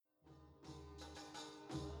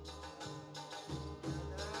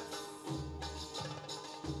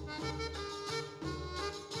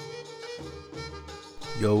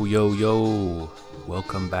Yo, yo, yo.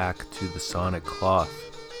 Welcome back to the Sonic Cloth.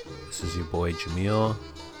 This is your boy Jamil,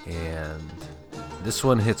 and this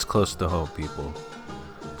one hits close to home, people,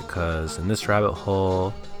 because in this rabbit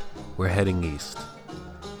hole, we're heading east,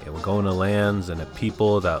 and we're going to lands and a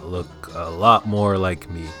people that look a lot more like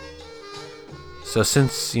me. So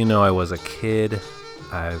since, I was a kid,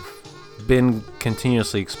 I've been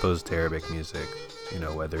continuously exposed to Arabic music.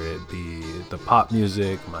 Whether it be the pop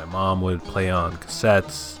music my mom would play on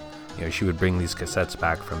cassettes. She would bring these cassettes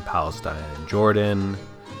back from Palestine and Jordan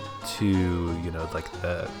to, like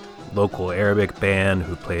the local Arabic band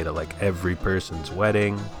who played at like every person's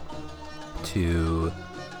wedding, to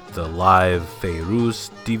the live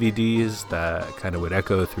Fairuz DVDs that kind of would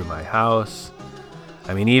echo through my house.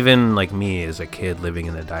 I mean, even like me as a kid living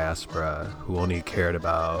in the diaspora who only cared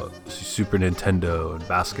about Super Nintendo and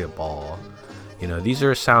basketball. These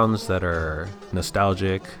are sounds that are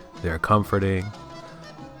nostalgic, they're comforting,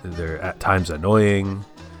 they're at times annoying,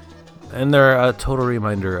 and they're a total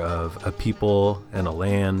reminder of a people and a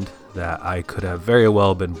land that I could have very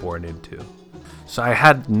well been born into. So I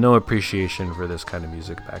had no appreciation for this kind of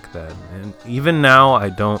music back then, and even now I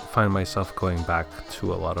don't find myself going back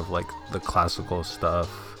to a lot of like the classical stuff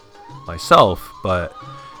myself, but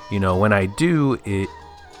when I do,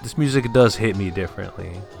 this music does hit me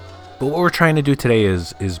differently. But what we're trying to do today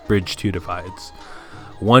is bridge two divides.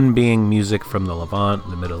 One being music from the Levant,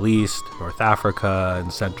 the Middle East, North Africa,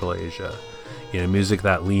 and Central Asia. Music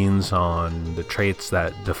that leans on the traits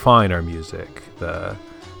that define our music. The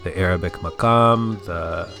Arabic maqam,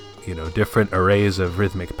 the different arrays of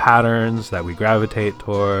rhythmic patterns that we gravitate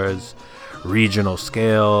towards, regional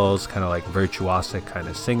scales, kind of like virtuosic kind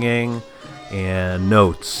of singing, and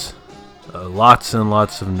notes. Lots and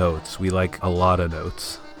lots of notes. We like a lot of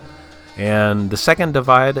notes. And the second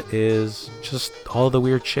divide is just all the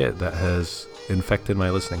weird shit that has infected my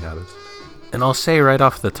listening habits. And I'll say right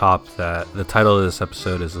off the top that the title of this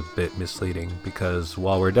episode is a bit misleading, because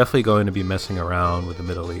while we're definitely going to be messing around with the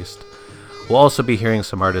Middle East, we'll also be hearing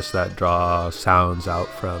some artists that draw sounds out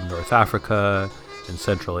from North Africa and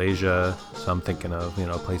Central Asia. So I'm thinking of,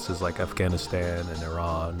 places like Afghanistan and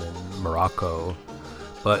Iran and Morocco.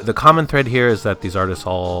 But the common thread here is that these artists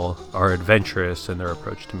all are adventurous in their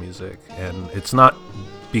approach to music. And it's not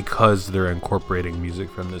because they're incorporating music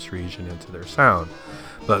from this region into their sound,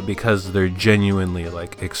 but because they're genuinely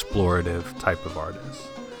like explorative type of artists.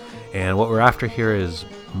 And what we're after here is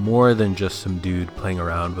more than just some dude playing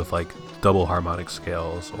around with like double harmonic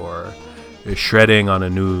scales or shredding on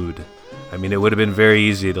a nude. I mean, it would have been very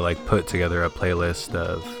easy to like put together a playlist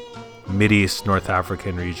of Mideast North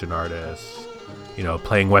African region artists,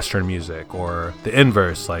 playing Western music, or the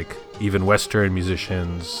inverse, like even Western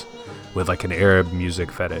musicians with like an Arab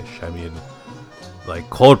music fetish. I mean, like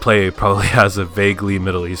Coldplay probably has a vaguely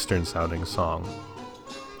Middle Eastern sounding song.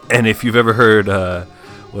 And if you've ever heard,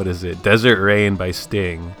 Desert Rain by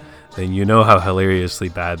Sting, then you know how hilariously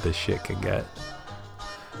bad this shit can get.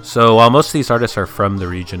 So while most of these artists are from the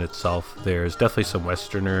region itself, there's definitely some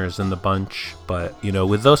Westerners in the bunch. But,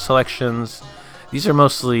 with those selections, these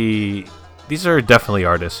are definitely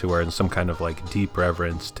artists who are in some kind of like deep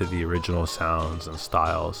reverence to the original sounds and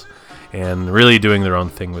styles and really doing their own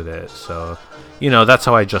thing with it. So, that's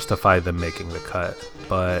how I justify them making the cut.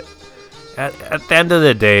 But at the end of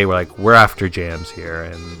the day, we're after jams here,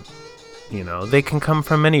 and, they can come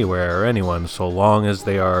from anywhere or anyone so long as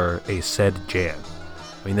they are a said jam.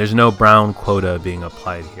 I mean, there's no brown quota being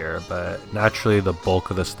applied here, but naturally the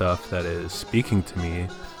bulk of the stuff that is speaking to me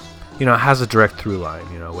has a direct through line,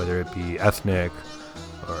 whether it be ethnic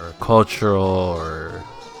or cultural or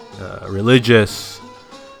religious.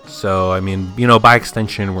 So, I mean, by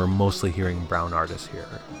extension, we're mostly hearing brown artists here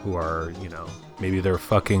who are, maybe they're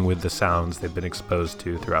fucking with the sounds they've been exposed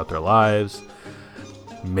to throughout their lives.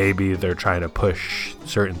 Maybe they're trying to push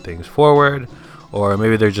certain things forward, or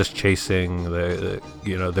maybe they're just chasing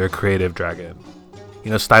their creative dragon.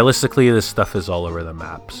 Stylistically, this stuff is all over the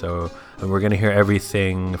map. So, and we're going to hear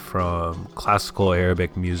everything from classical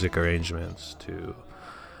Arabic music arrangements to,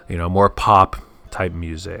 more pop type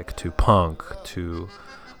music, to punk, to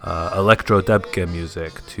electro debka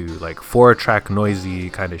music, to like 4-track noisy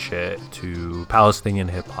kind of shit, to Palestinian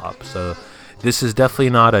hip hop. So this is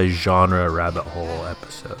definitely not a genre rabbit hole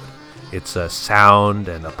episode. It's a sound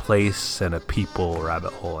and a place and a people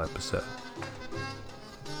rabbit hole episode.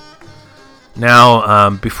 Now,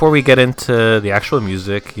 before we get into the actual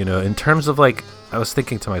music, in terms of like, I was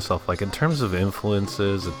thinking to myself, like in terms of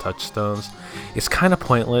influences and touchstones, it's kind of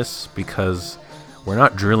pointless because we're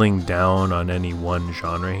not drilling down on any one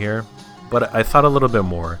genre here. But I thought a little bit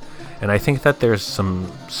more, And I think that there's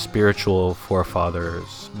some spiritual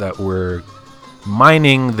forefathers that were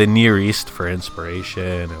mining the Near East for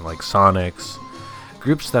inspiration, and like Sonics,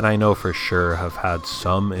 groups that I know for sure have had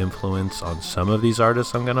some influence on some of these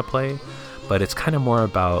artists I'm gonna play, but it's kind of more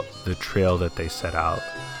about the trail that they set out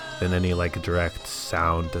than any like direct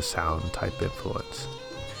sound to sound type influence.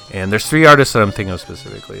 And there's three artists that I'm thinking of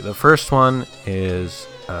specifically. The first one is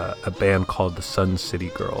a band called the Sun City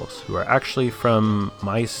Girls, who are actually from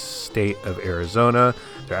my state of Arizona.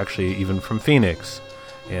 They're actually even from Phoenix.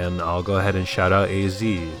 And I'll go ahead and shout out AZ.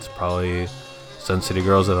 It's probably Sun City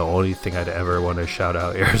Girls are the only thing I'd ever want to shout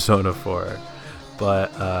out Arizona for.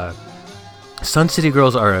 But Sun City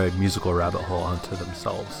Girls are a musical rabbit hole unto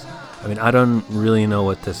themselves. I mean, I don't really know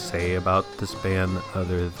what to say about this band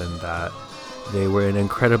other than that they were an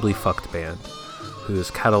incredibly fucked band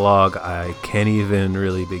whose catalog I can't even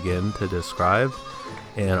really begin to describe.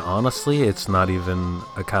 And honestly, it's not even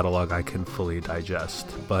a catalog I can fully digest.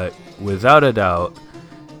 But without a doubt,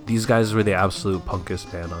 these guys were the absolute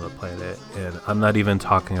punkest band on the planet. And I'm not even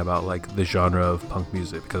talking about like the genre of punk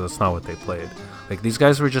music, because that's not what they played. Like, these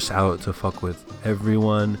guys were just out to fuck with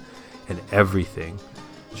everyone and everything.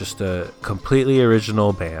 Just a completely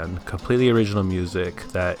original band, completely original music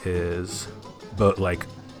that is, but like,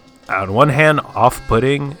 on one hand,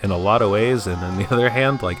 off-putting in a lot of ways, and on the other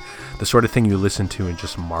hand, like, the sort of thing you listen to and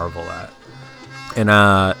just marvel at. And,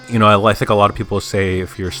 I think a lot of people say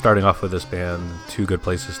if you're starting off with this band, two good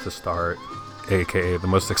places to start, aka the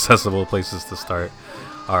most accessible places to start,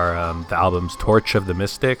 are the albums Torch of the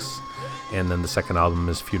Mystics, and then the second album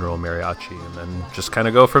is Funeral Mariachi, and then just kind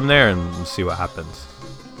of go from there and see what happens.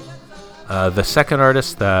 The second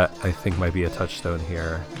artist that I think might be a touchstone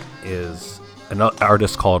here is an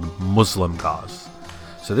artist called Muslim Gauze.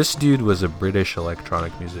 So this dude was a British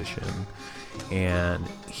electronic musician, and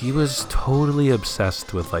he was totally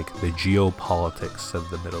obsessed with like the geopolitics of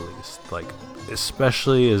the Middle East, like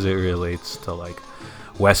especially as it relates to like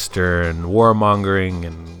Western warmongering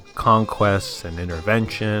and conquests and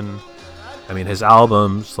intervention. I mean, his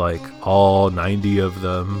albums, like all 90 of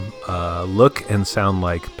them, look and sound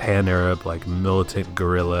like pan-Arab, like militant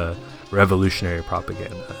guerrilla revolutionary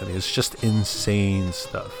propaganda. I mean, it's just insane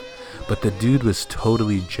stuff. But the dude was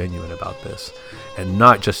totally genuine about this, and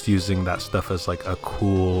not just using that stuff as like a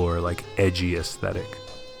cool or like edgy aesthetic.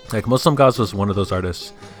 Like, Muslim Gauze was one of those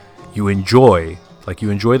artists you enjoy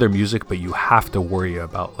their music, but you have to worry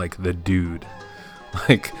about like the dude.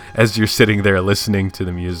 Like, as you're sitting there listening to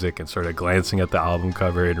the music and sort of glancing at the album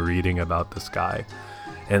cover and reading about this guy.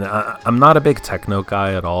 And I'm not a big techno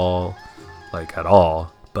guy at all,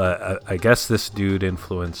 but I guess this dude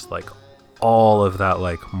influenced like all of that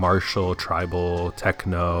like martial tribal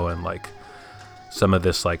techno and like some of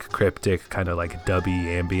this like cryptic kind of like dubby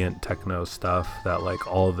ambient techno stuff that like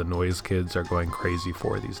all the noise kids are going crazy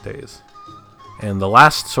for these days. And the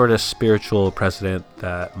last sort of spiritual precedent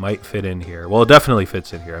that might fit in here, well, it definitely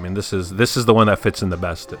fits in here. I mean, this is the one that fits in the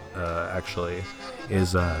best, actually,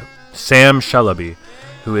 is Sam Shalaby,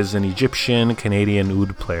 who is an Egyptian-Canadian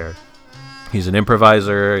oud player. He's an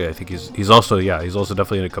improviser. I think he's also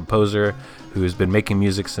definitely a composer who has been making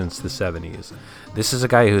music since the 70s. This is a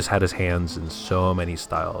guy who's had his hands in so many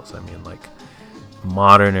styles. I mean, like,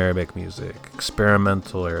 modern Arabic music,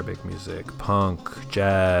 experimental Arabic music, punk,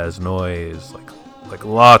 jazz, noise, like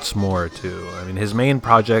lots more too. I mean, his main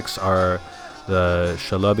projects are the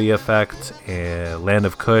Shalaby Effect and Land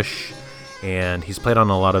of Kush, and he's played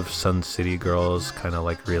on a lot of Sun City Girls kind of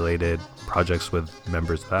like related projects with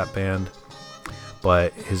members of that band.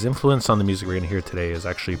 But his influence on the music we're going to hear today is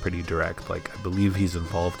actually pretty direct. Like, I believe he's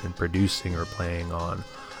involved in producing or playing on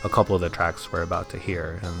a couple of the tracks we're about to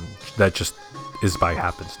hear, and that just is by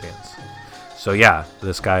happenstance. So yeah,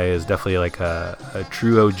 this guy is definitely like a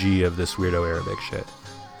true OG of this weirdo Arabic shit.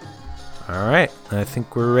 Alright, I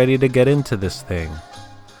think we're ready to get into this thing.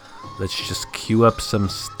 Let's just cue up some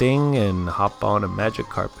Sting and hop on a magic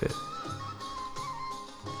carpet.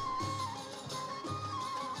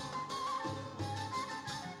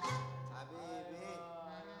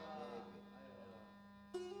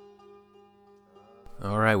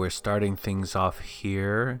 Alright, we're starting things off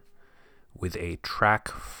here with a track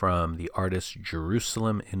from the artist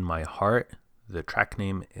Jerusalem in My Heart. The track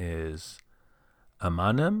name is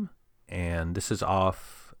Amanim, and this is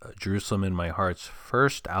off Jerusalem in My Heart's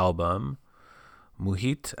first album,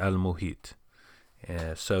 Muhit al-Muhit.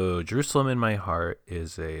 So Jerusalem in My Heart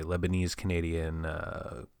is a Lebanese-Canadian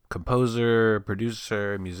composer,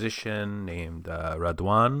 producer, musician named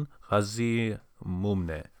Radwan Ghazi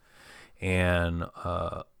Mumne. And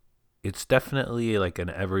it's definitely like an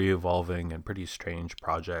ever-evolving and pretty strange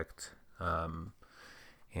project.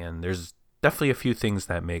 And there's definitely a few things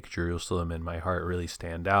that make Jerusalem in My Heart really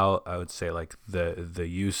stand out. I would say like the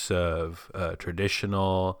use of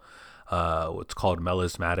traditional, what's called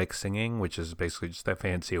melismatic singing, which is basically just a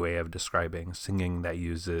fancy way of describing singing that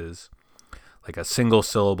uses like a single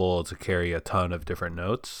syllable to carry a ton of different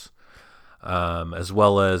notes, as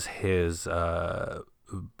well as his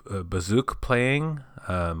bazook playing,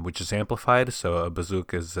 which is amplified. So a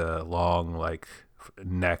bazook is a long, like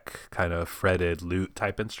neck kind of fretted lute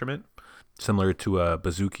type instrument, similar to a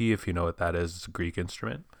bouzouki, if you know what that is. It's a Greek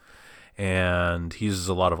instrument. And he uses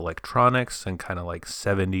a lot of electronics and kind of like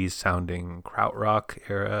 70s sounding krautrock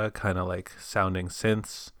era, kind of like sounding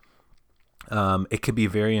synths. It could be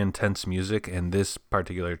very intense music, and this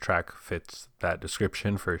particular track fits that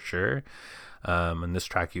description for sure. In this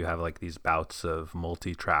track, you have like these bouts of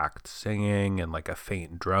multi-tracked singing and like a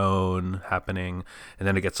faint drone happening, and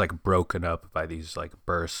then it gets like broken up by these like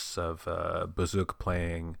bursts of bazook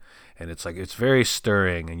playing, and it's very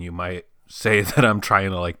stirring. And you might say that I'm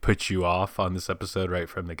trying to like put you off on this episode right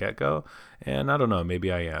from the get-go, and I don't know,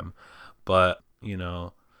 maybe I am, but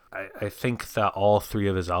I think that all three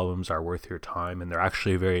of his albums are worth your time, and they're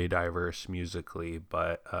actually very diverse musically.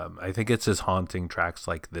 But I think it's his haunting tracks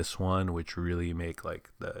like this one which really make like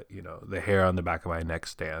the hair on the back of my neck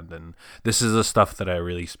stand. And this is the stuff that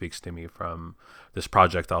really speaks to me from this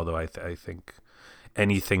project. Although I think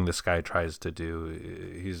anything this guy tries to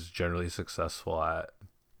do, he's generally successful at.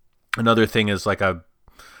 Another thing is like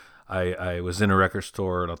I was in a record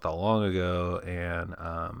store not that long ago, and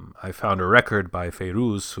I found a record by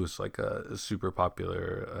Fayrouz, who's like a super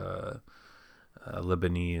popular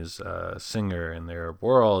Lebanese singer in their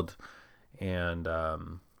world. And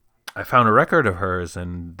I found a record of hers,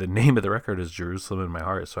 and the name of the record is Jerusalem in My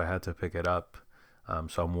Heart, so I had to pick it up.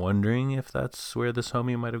 So I'm wondering if that's where this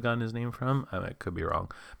homie might have gotten his name from. I could be wrong.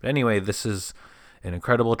 But anyway, this is an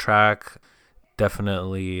incredible track.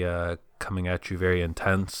 Definitely coming at you very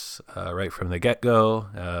intense right from the get-go,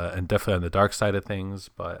 and definitely on the dark side of things.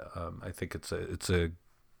 But I think it's a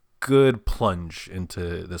good plunge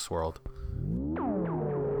into this world.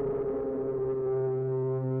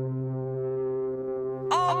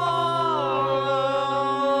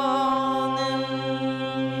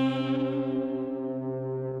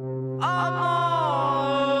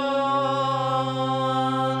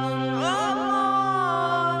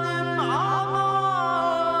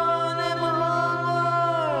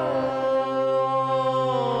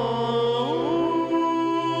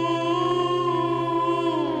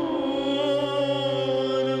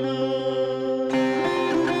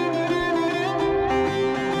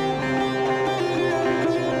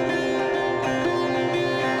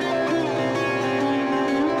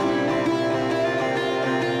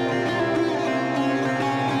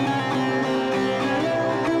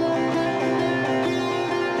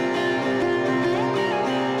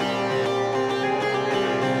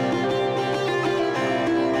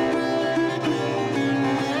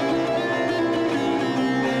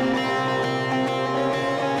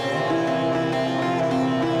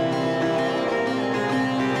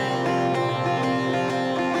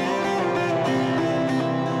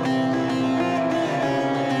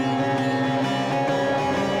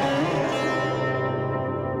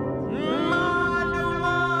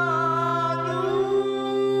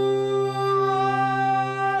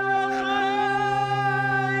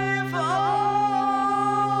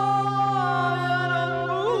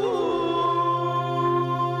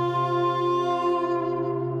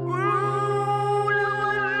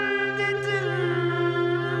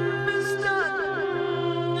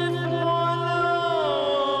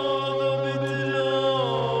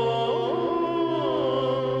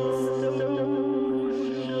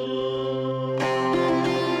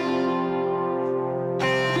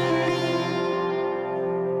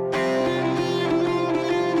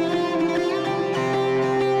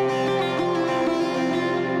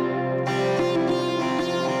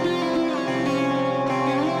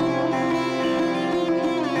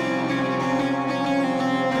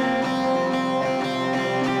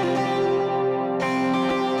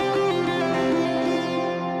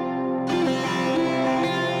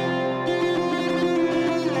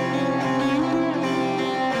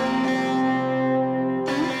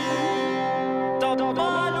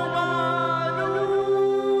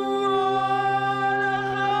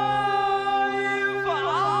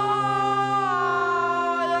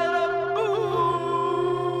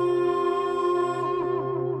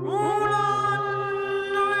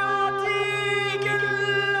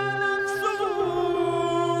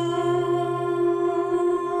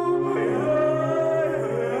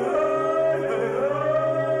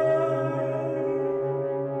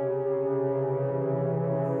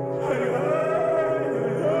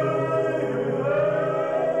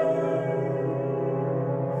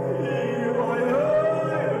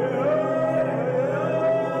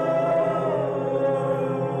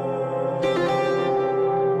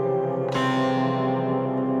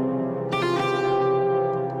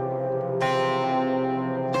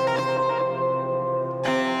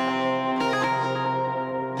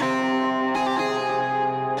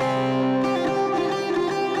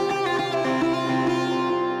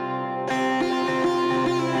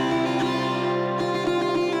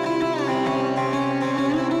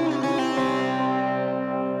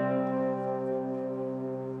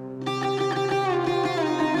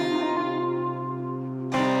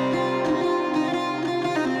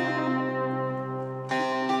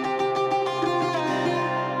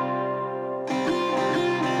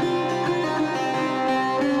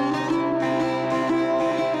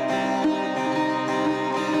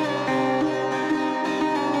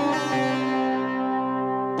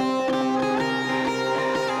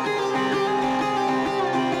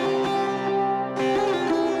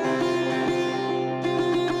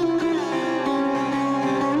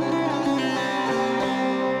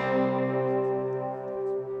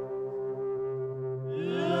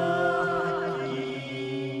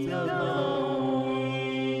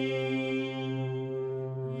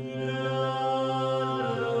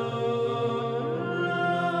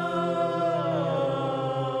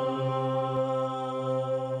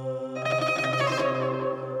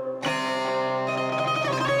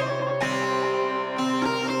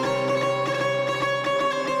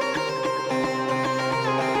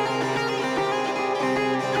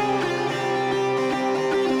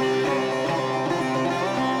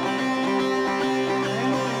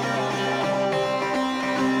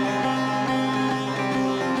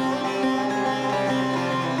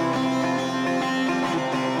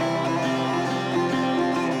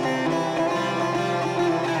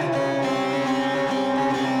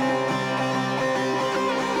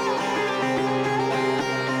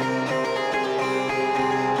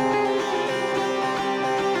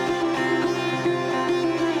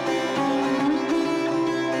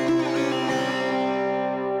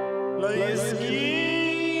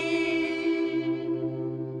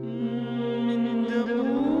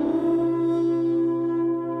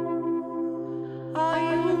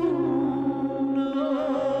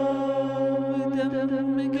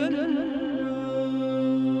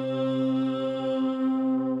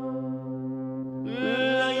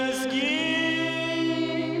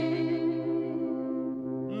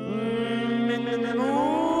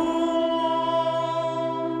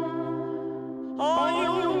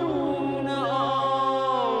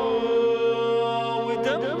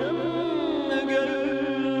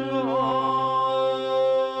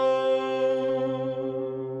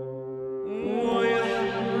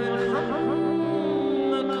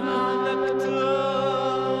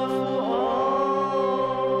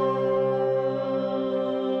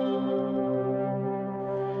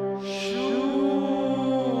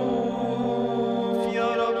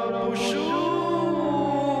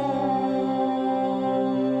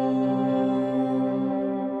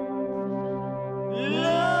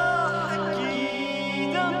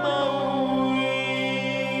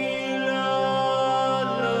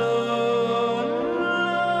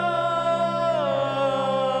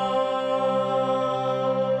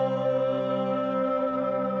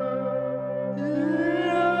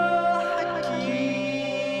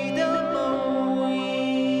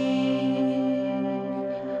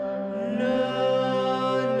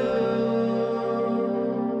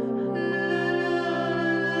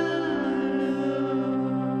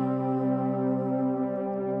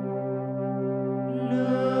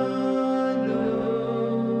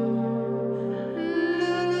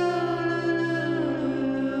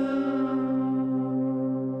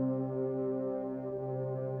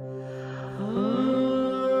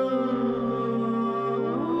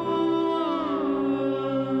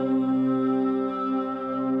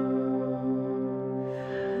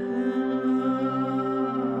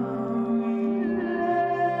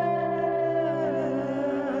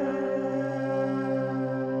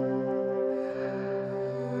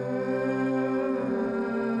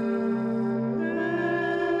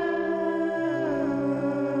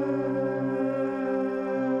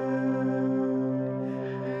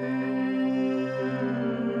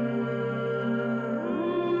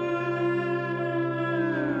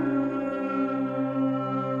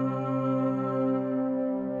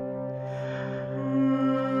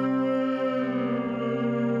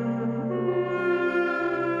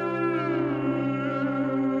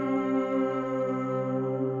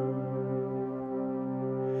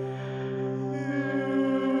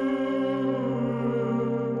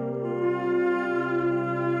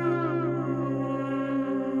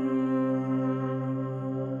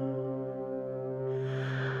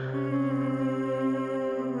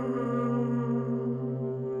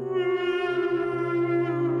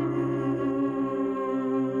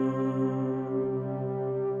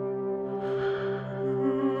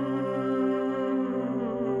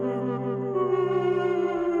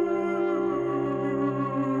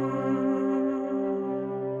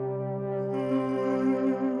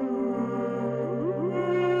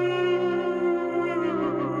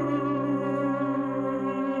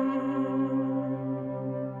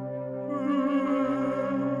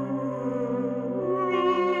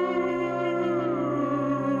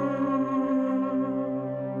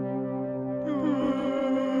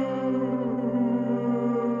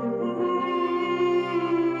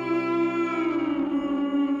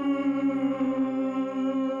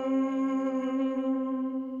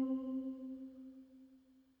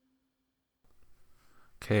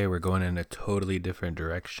 Okay, we're going in a totally different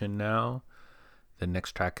direction now. The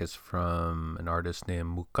next track is from an artist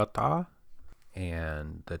named Mukata,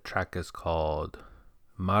 and the track is called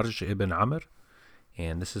Marj ibn Amr,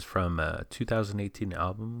 and this is from a 2018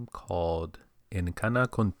 album called In Kana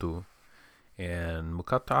Kuntu. And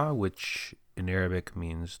Mukata, which in Arabic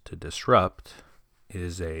means to disrupt,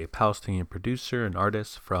 is a Palestinian producer and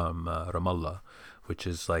artist from Ramallah, which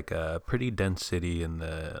is like a pretty dense city in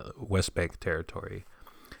the West Bank territory.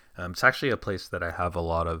 It's actually a place that I have a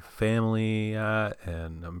lot of family at,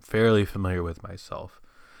 and I'm fairly familiar with myself.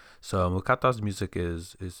 So Mukata's music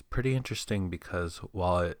is pretty interesting because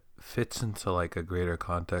while it fits into like a greater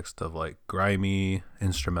context of like grimy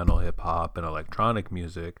instrumental hip hop and electronic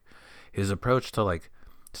music, his approach to like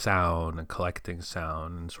sound and collecting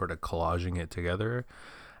sound and sort of collaging it together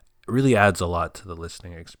really adds a lot to the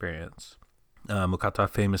listening experience. Mukata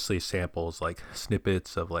famously samples like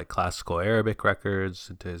snippets of like classical Arabic records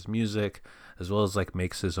into his music, as well as like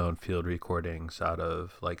makes his own field recordings out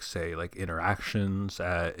of like say like interactions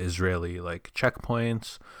at Israeli like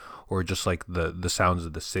checkpoints, or just like the sounds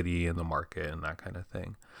of the city and the market and that kind of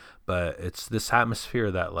thing. But it's this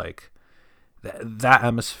atmosphere that like that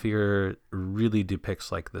atmosphere really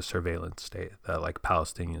depicts like the surveillance state that like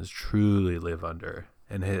Palestinians truly live under.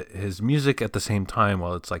 And his music at the same time,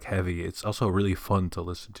 while it's like heavy, it's also really fun to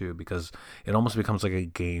listen to because it almost becomes like a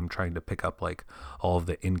game trying to pick up like all of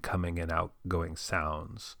the incoming and outgoing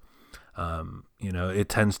sounds. It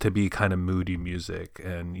tends to be kind of moody music,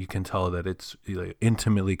 and you can tell that it's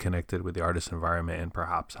intimately connected with the artist's environment and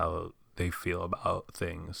perhaps how they feel about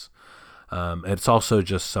things. It's also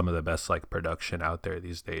just some of the best like production out there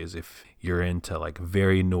these days if you're into like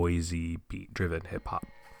very noisy beat driven hip hop.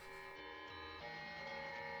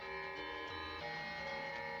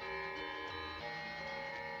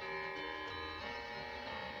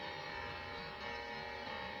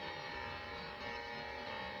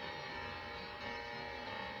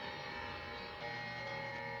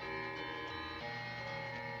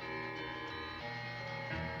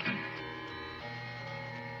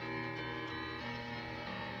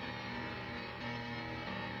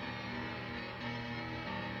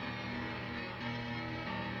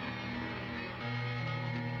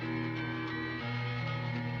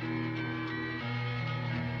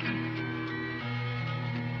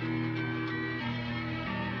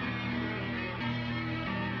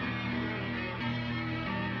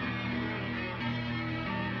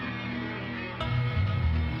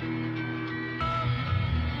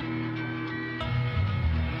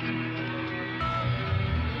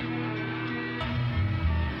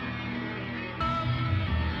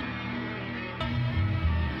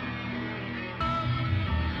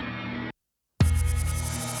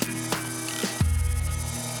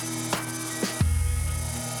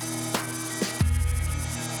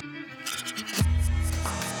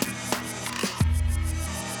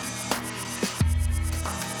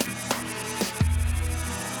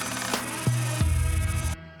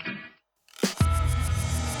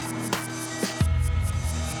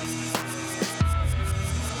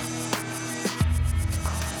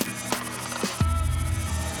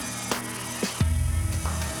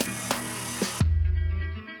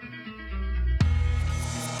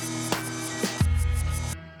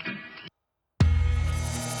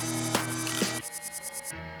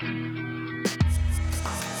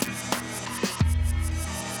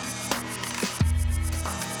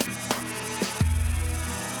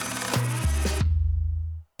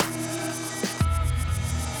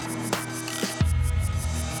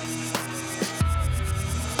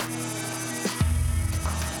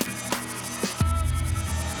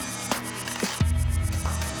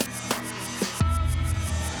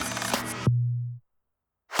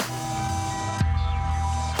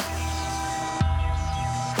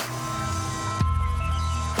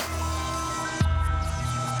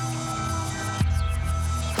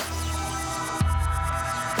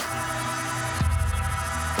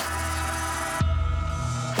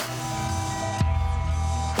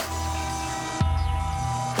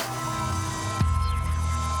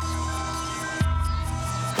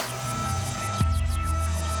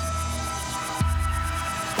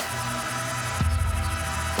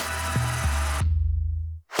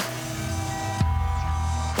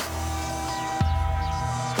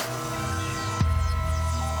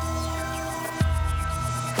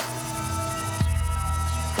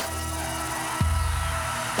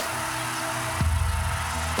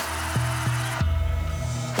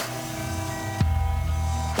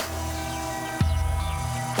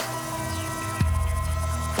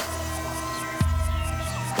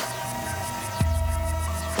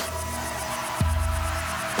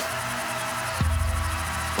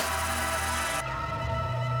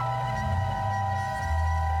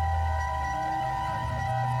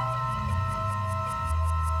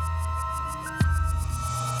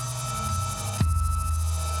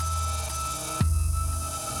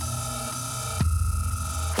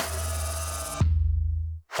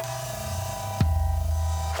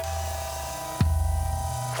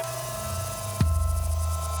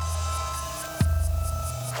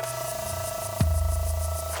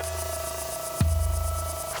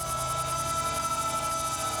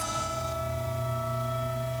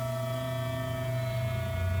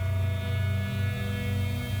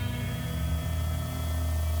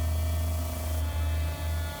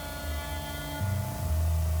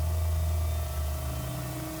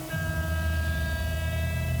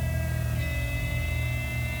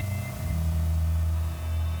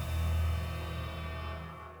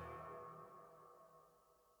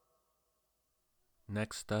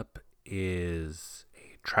 Next up is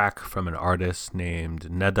a track from an artist named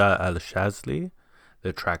Neda Al Shazli.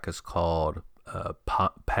 The track is called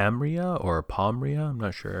Pamria or Palmria. I'm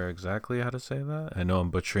not sure exactly how to say that. I know I'm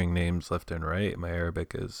butchering names left and right. My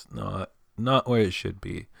Arabic is not where it should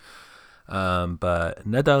be. But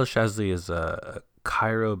Neda Al Shazli is a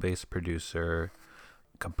Cairo-based producer,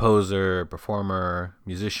 composer, performer,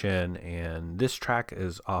 musician, and this track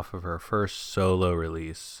is off of her first solo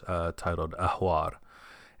release titled Ahwar.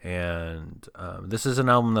 And this is an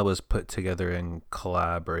album that was put together in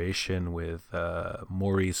collaboration with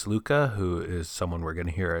Maurice Luca, who is someone we're going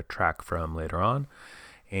to hear a track from later on,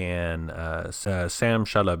 and Sam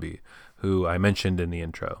Shalabi, who I mentioned in the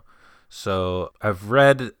intro. So I've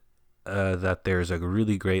read that there's a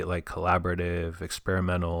really great like collaborative,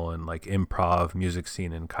 experimental, and like improv music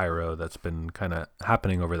scene in Cairo that's been kind of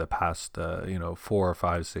happening over the past 4 or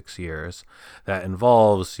 5, 6 years that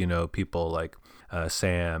involves people like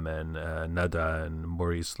Sam and Nada and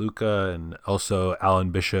Maurice Luca, and also Alan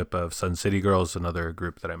Bishop of Sun City Girls, another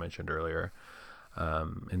group that I mentioned earlier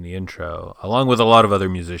in the intro, along with a lot of other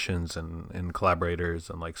musicians and collaborators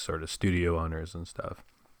and like sort of studio owners and stuff.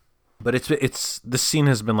 But it's this scene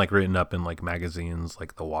has been like written up in like magazines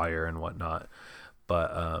like The Wire and whatnot.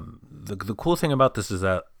 But the cool thing about this is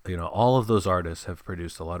that all of those artists have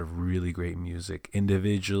produced a lot of really great music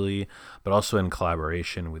individually, but also in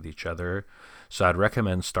collaboration with each other. So I'd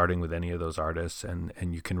recommend starting with any of those artists, and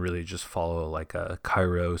you can really just follow like a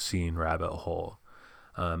Cairo scene rabbit hole.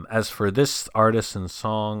 As for this artist and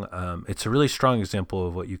song, it's a really strong example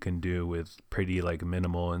of what you can do with pretty like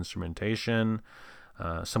minimal instrumentation.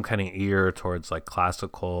 Some kind of ear towards like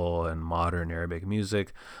classical and modern Arabic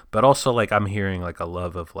music, but also like I'm hearing like a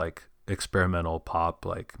love of like experimental pop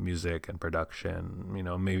like music and production,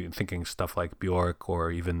 maybe thinking stuff like Bjork or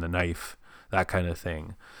even The Knife, that kind of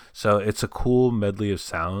thing. So it's a cool medley of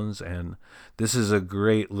sounds, and this is a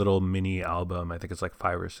great little mini album. I think it's like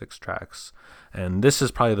 5 or 6 tracks, and this is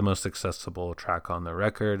probably the most accessible track on the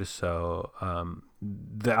record. So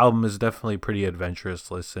the album is definitely pretty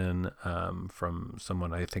adventurous listen from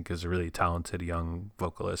someone I think is a really talented young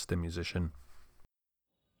vocalist and musician.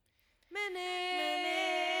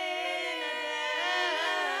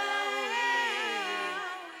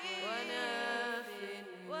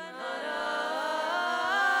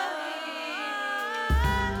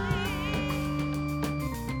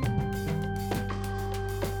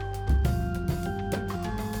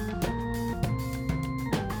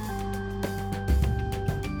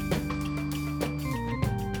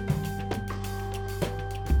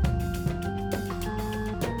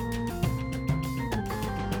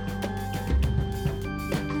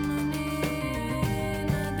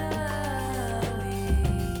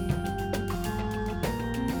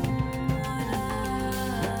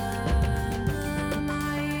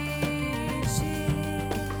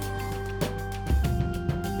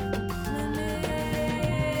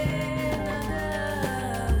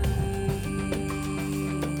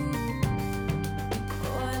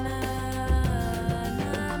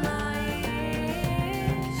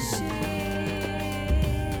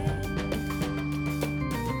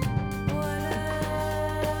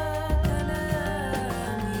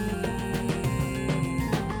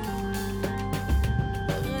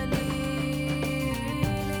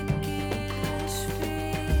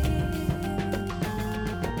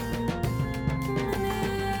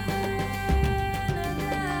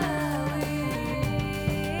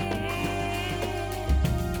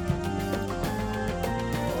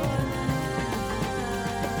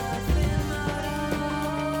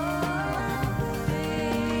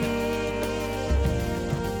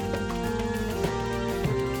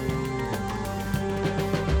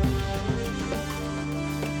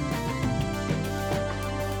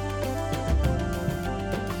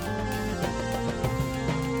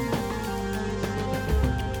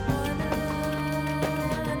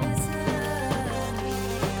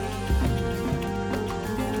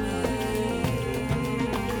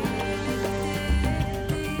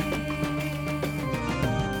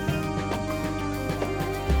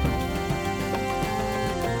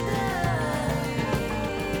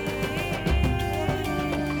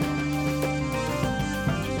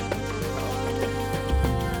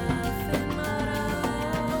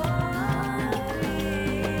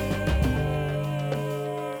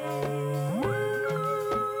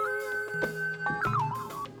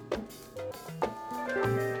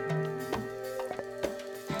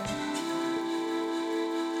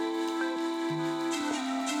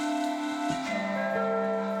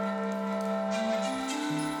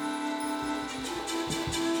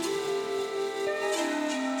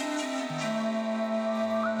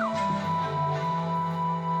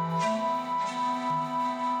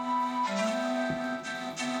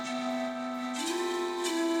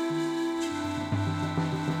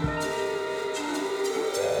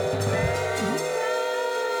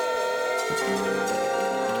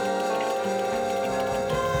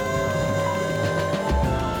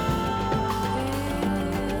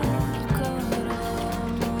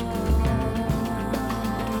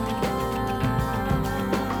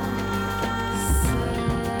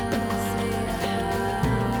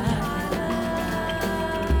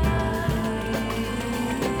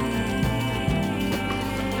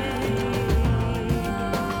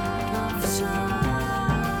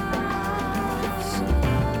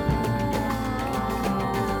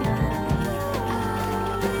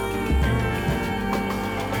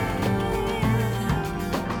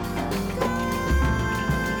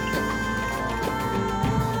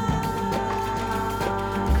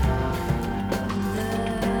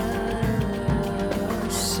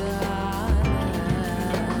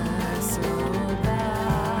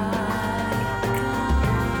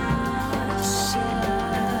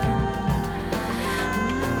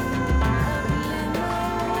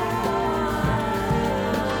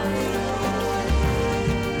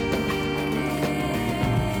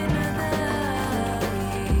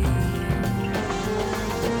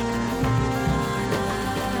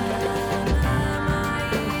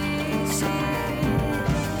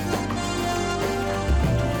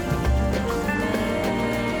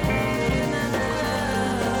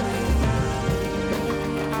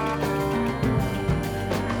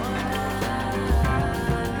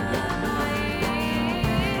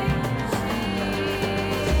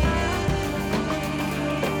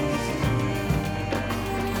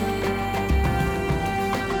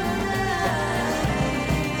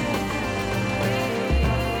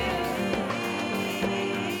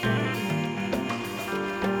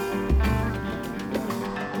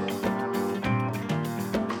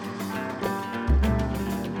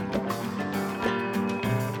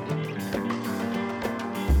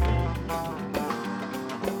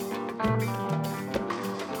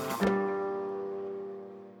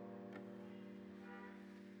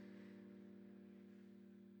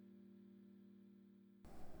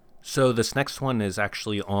 So this next one is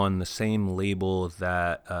actually on the same label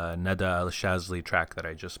that Nada Al Shazli track that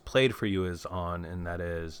I just played for you is on, and that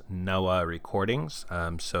is Nawa Recordings.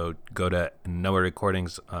 So go to Nawa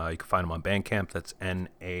Recordings. You can find them on Bandcamp. That's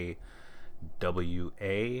NAWA,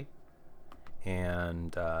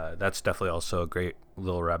 and that's definitely also a great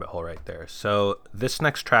little rabbit hole right there. So this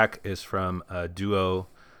next track is from a duo.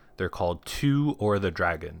 They're called Two or the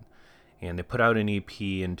Dragon. And they put out an EP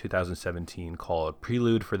in 2017 called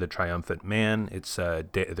Prelude for the Triumphant Man. It's their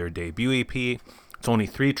debut EP. It's only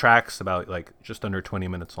 3 tracks, about like just under 20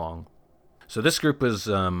 minutes long. So this group was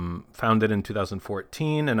founded in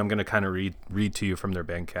 2014, and I'm going to kind of read to you from their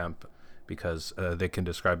Bandcamp because they can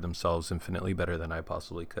describe themselves infinitely better than I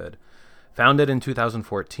possibly could. Founded in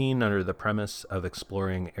 2014 under the premise of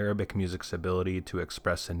exploring Arabic music's ability to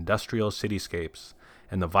express industrial cityscapes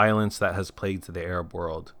and the violence that has plagued the Arab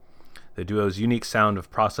world. The duo's unique sound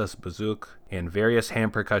of processed bouzouki and various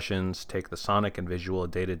hand percussions take the sonic and visual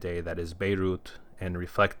day-to-day that is Beirut and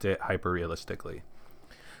reflect it hyper-realistically.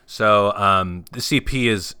 So this EP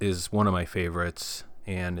is one of my favorites,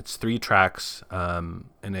 and it's 3 tracks, and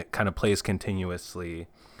it kind of plays continuously.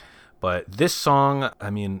 But this song, I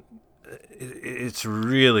mean, it's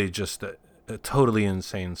really just a totally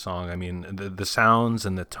insane song. I mean, the sounds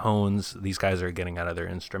and the tones these guys are getting out of their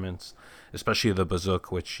instruments, especially the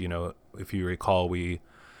bouzouki, which, you know, if you recall, we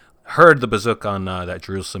heard the bouzouki on that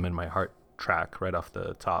Jerusalem in My Heart track right off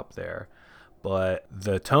the top there. But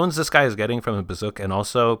the tones this guy is getting from the bouzouki, and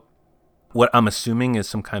also what I'm assuming is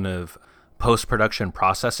some kind of post-production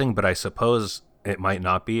processing, but I suppose it might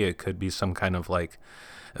not be. It could be some kind of like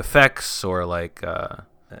effects or like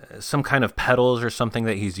some kind of pedals or something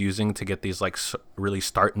that he's using to get these like really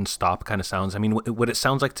start and stop kind of sounds. I mean, what it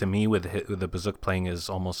sounds like to me with the bouzouki playing is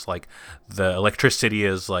almost like the electricity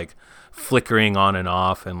is like flickering on and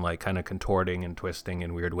off and like kind of contorting and twisting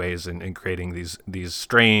in weird ways and creating these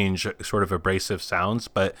strange sort of abrasive sounds,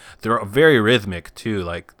 but they're very rhythmic too.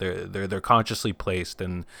 Like they're consciously placed,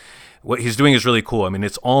 and what he's doing is really cool. I mean,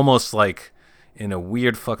 it's almost like in a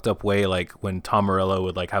weird fucked up way, like when Tom Morello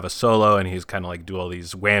would like have a solo and he's kind of like do all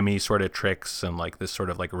these whammy sort of tricks and like this sort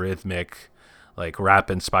of like rhythmic, like rap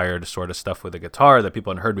inspired sort of stuff with the guitar that people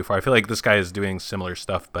hadn't heard before. I feel like this guy is doing similar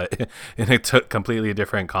stuff, but in a completely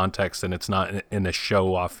different context, and it's not in a show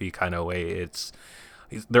offy kind of way.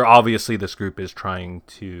 They're obviously, this group is trying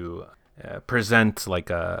to present like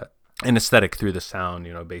an aesthetic through the sound,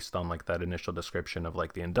 you know, based on like that initial description of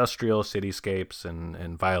like the industrial cityscapes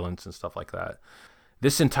and violence and stuff like that.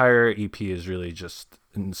 This entire EP is really just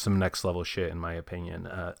some next level shit, in my opinion.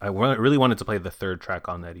 I really wanted to play the 3rd track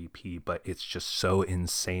on that EP, but it's just so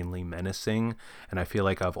insanely menacing, and I feel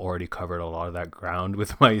like I've already covered a lot of that ground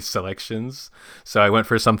with my selections. So I went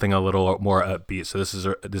for something a little more upbeat. So this is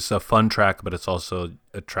a fun track, but it's also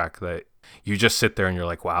a track that you just sit there and you're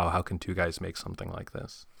like, wow, how can 2 guys make something like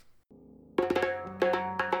this?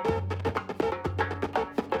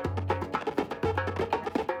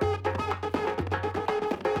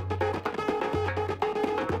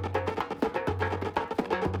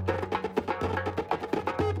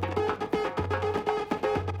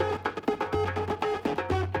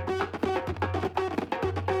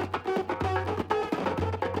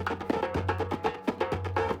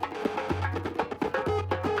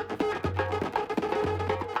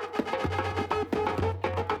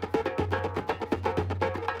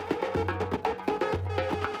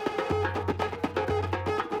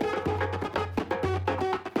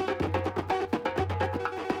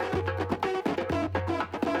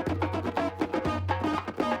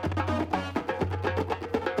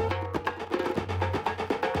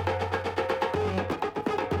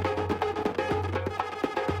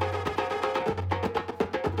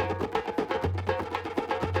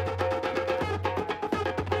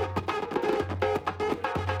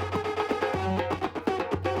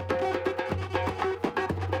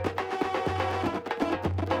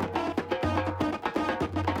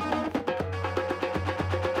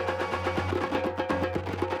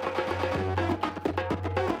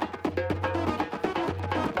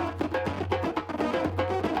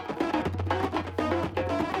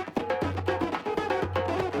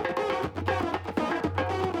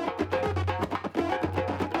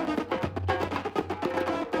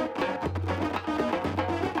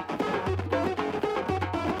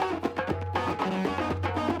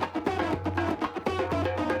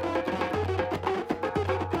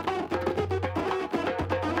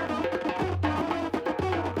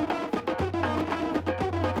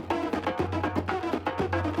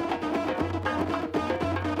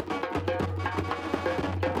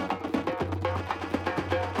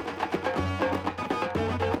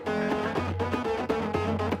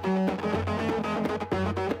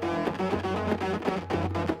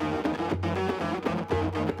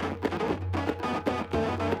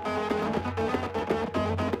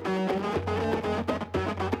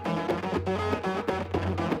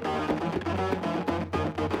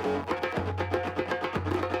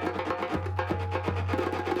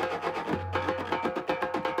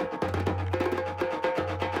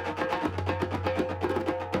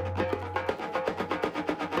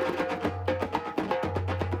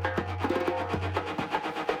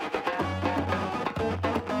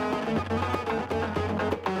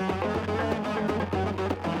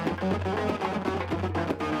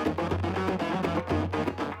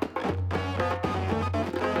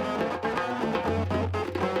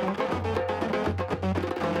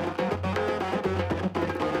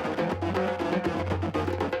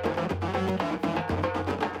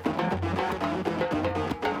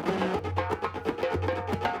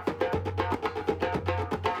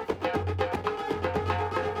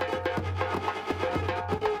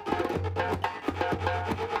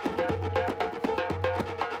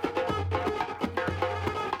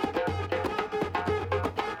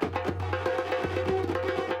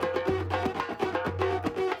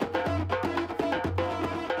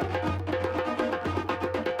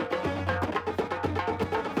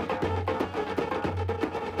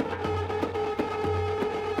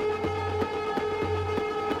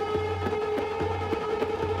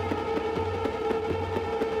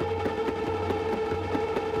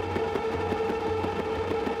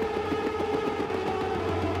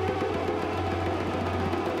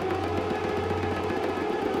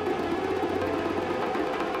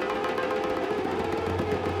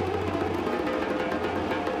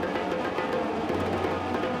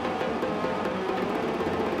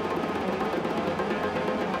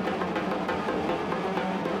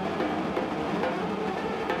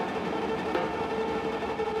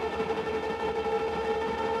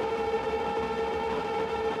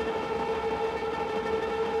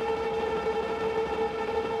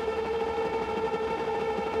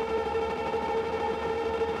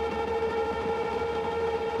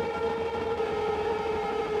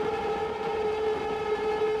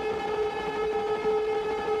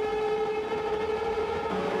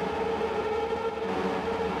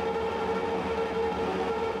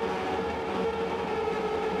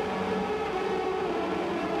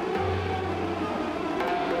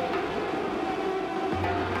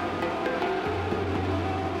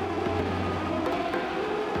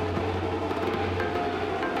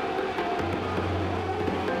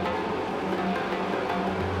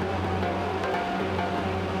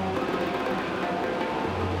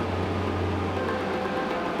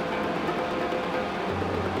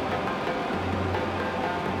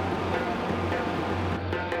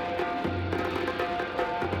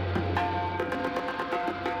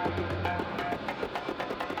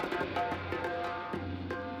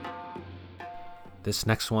 This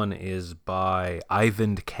next one is by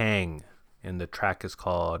Ivan Kang, and the track is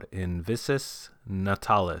called Invisis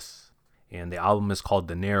Natalis. And the album is called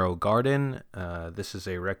The Narrow Garden. This is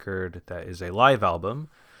a record that is a live album.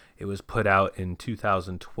 It was put out in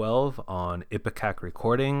 2012 on Ipecac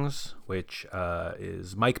Recordings, which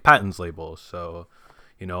is Mike Patton's label. So,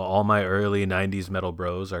 all my early 90s metal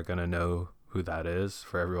bros are going to know who that is.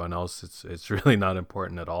 For everyone else, it's really not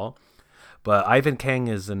important at all. But Ivan Kang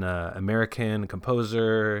is an American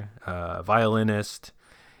composer, violinist,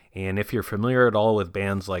 and if you're familiar at all with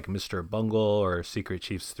bands like Mr. Bungle or Secret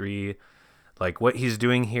Chiefs 3, like what he's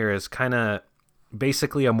doing here is kind of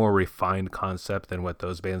basically a more refined concept than what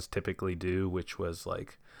those bands typically do, which was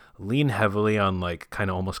like lean heavily on like kind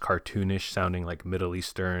of almost cartoonish sounding like Middle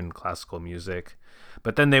Eastern classical music.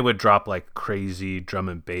 But then they would drop like crazy drum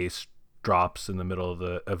and bass drops in the middle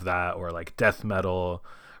of that, or like death metal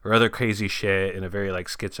or other crazy shit in a very like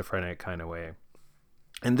schizophrenic kind of way.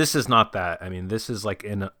 And this is not that. I mean, this is like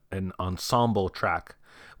an ensemble track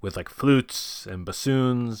with like flutes and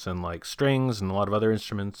bassoons and like strings and a lot of other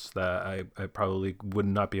instruments that I probably would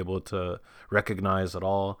not be able to recognize at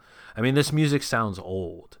all. I mean, this music sounds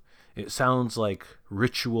old. It sounds like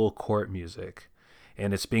ritual court music,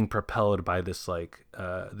 and it's being propelled by this like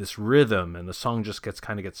this rhythm, and the song just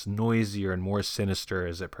gets noisier and more sinister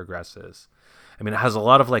as it progresses. I mean, it has a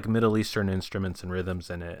lot of like Middle Eastern instruments and rhythms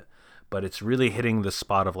in it, but it's really hitting the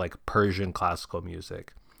spot of like Persian classical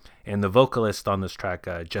music. And the vocalist on this track,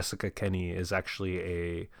 Jessica Kenny, is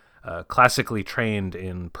actually a classically trained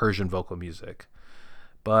in Persian vocal music.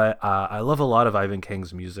 But I love a lot of Ivan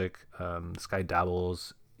Kang's music. This guy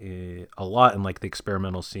dabbles a lot in like the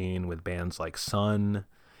experimental scene with bands like Sun,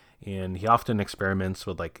 and he often experiments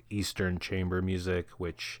with like Eastern chamber music,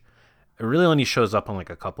 which it really only shows up on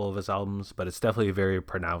like a couple of his albums, but it's definitely very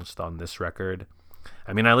pronounced on this record.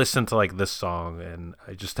 I mean, I listened to like this song and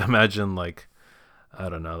I just imagine like, I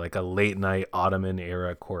don't know, like a late night Ottoman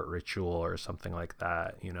era court ritual or something like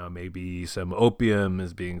that. Maybe some opium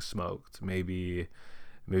is being smoked. Maybe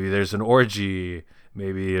there's an orgy.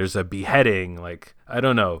 Maybe there's a beheading. Like, I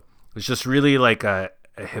don't know. It's just really like a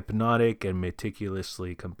hypnotic and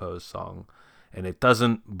meticulously composed song. And it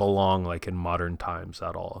doesn't belong like in modern times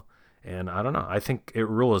at all. And I don't know. I think it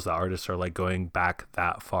rules that artists are like going back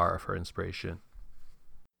that far for inspiration.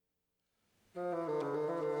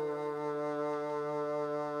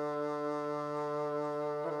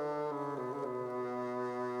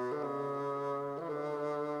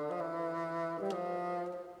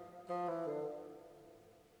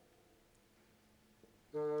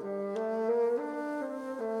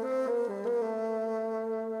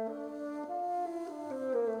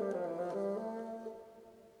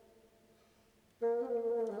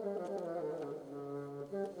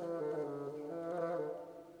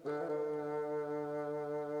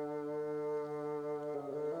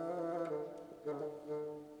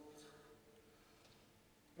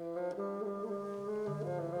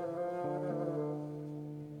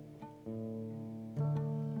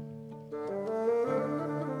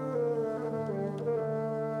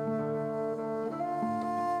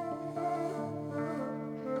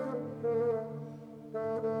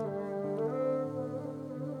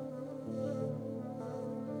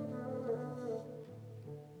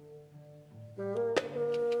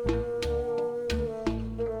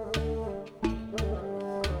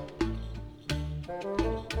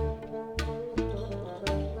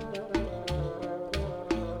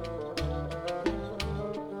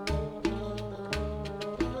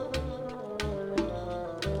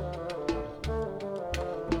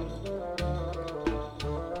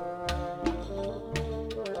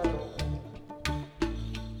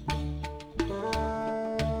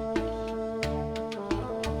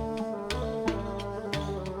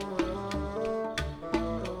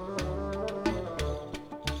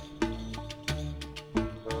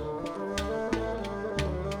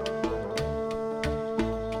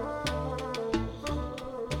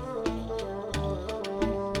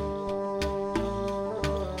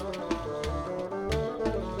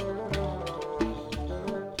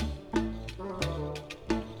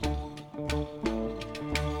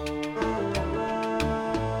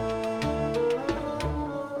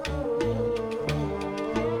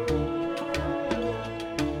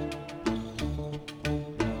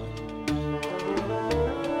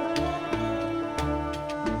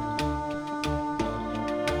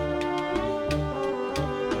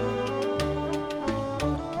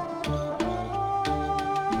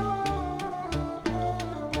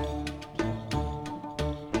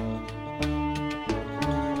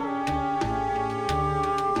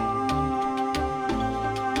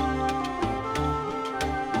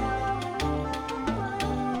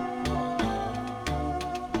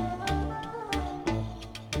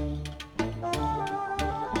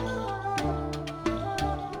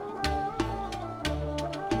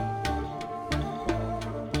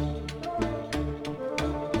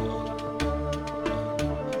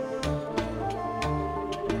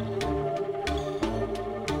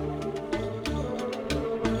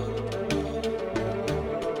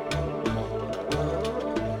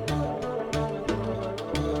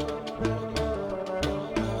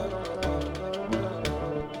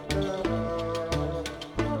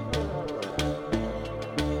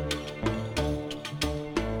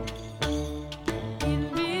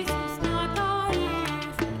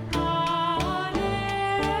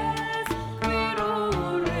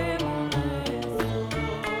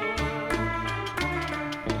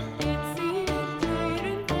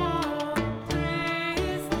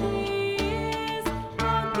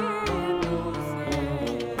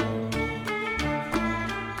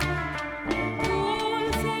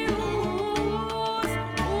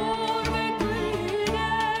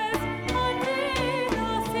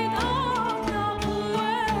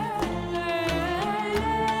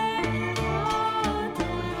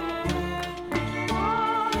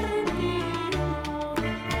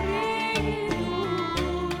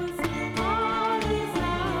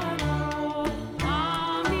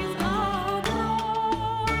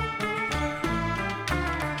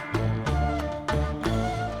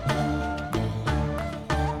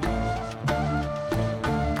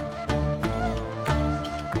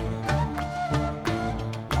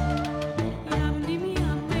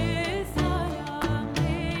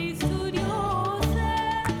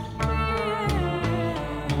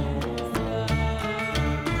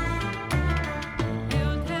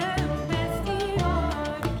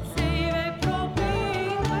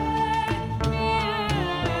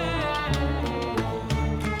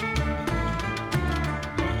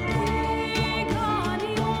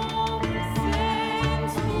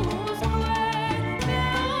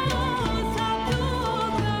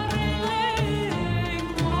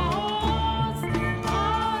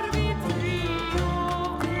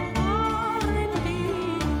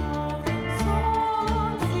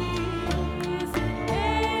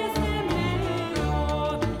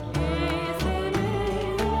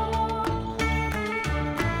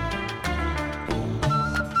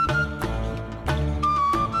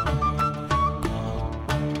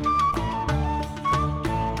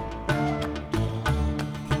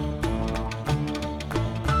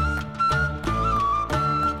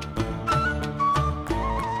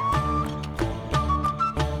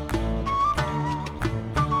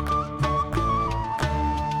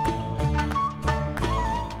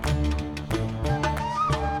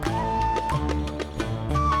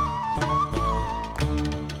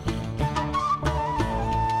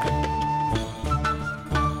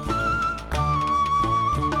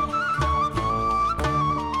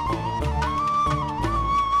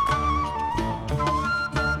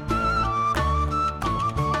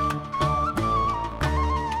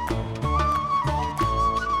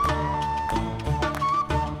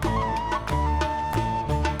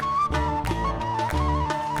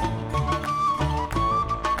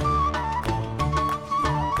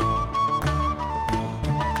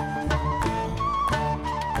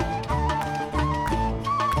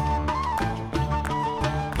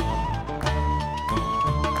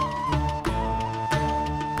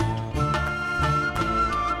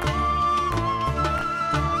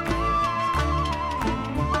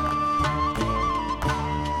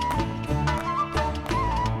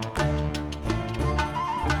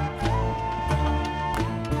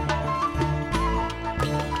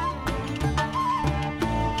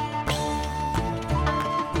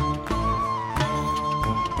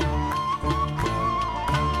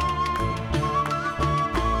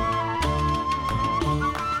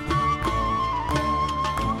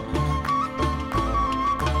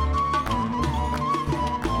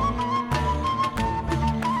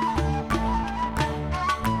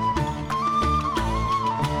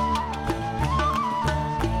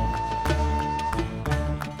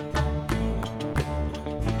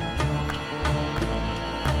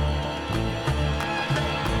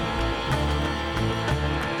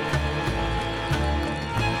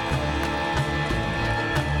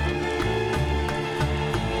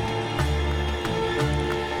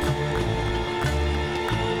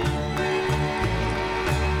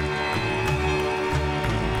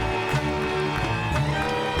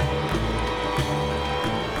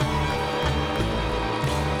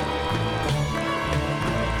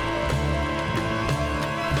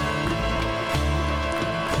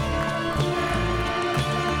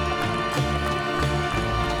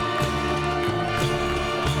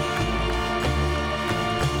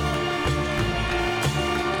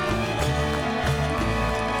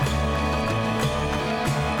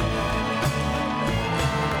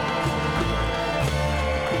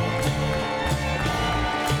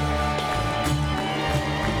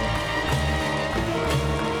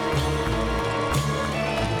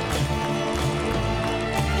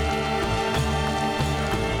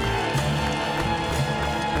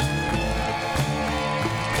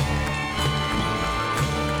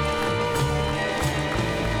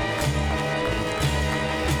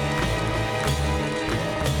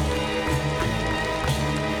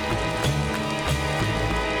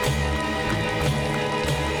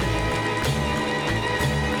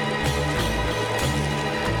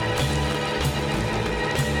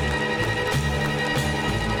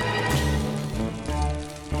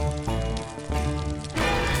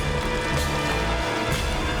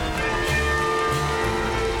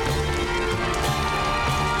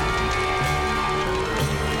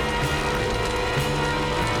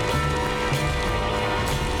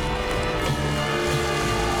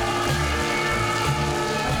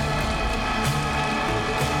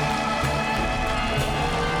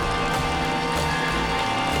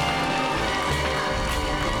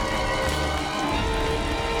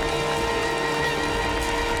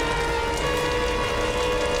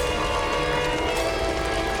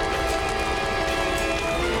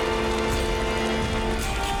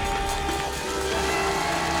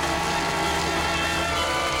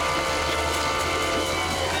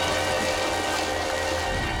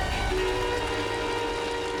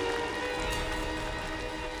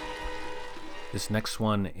 This next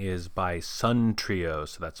one is by Sun Trio,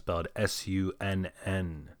 so that's spelled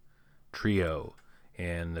Sunn Trio,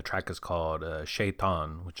 and the track is called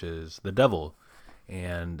Shaitan, which is the devil.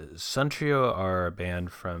 And Sun Trio are a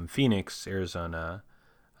band from Phoenix, Arizona,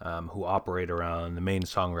 who operate around the main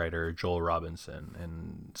songwriter Joel Robinson.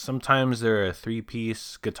 And sometimes they're a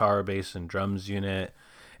three-piece guitar, bass, and drums unit,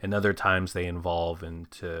 and other times they involve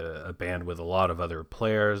into a band with a lot of other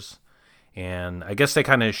players. And I guess they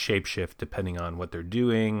kind of shapeshift depending on what they're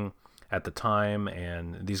doing at the time.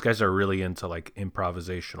 And these guys are really into like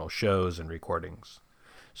improvisational shows and recordings.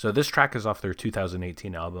 So this track is off their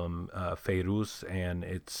 2018 album, Feiruz, and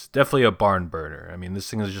it's definitely a barn burner. I mean, this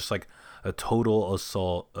thing is just like a total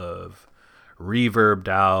assault of reverbed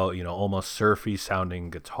out, almost surfy sounding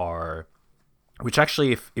guitar. Which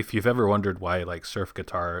actually, if you've ever wondered why like surf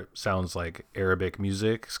guitar sounds like Arabic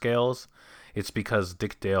music scales, it's because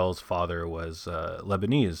Dick Dale's father was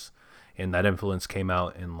Lebanese, and that influence came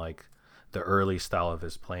out in like the early style of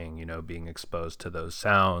his playing, being exposed to those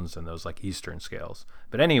sounds and those like Eastern scales.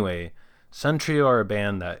 But anyway, Sun Trio are a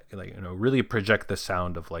band that really project the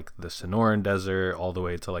sound of like the Sonoran Desert all the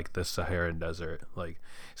way to like the Saharan Desert. Like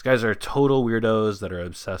these guys are total weirdos that are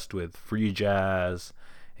obsessed with free jazz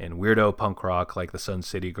and weirdo punk rock like the Sun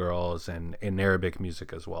City Girls and Arabic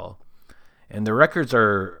music as well. And the records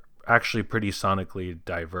are actually pretty sonically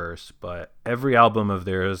diverse, but every album of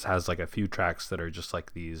theirs has like a few tracks that are just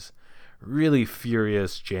like these really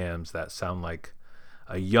furious jams that sound like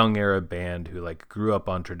a young Arab band who like grew up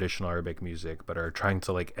on traditional Arabic music but are trying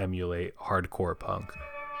to like emulate hardcore punk.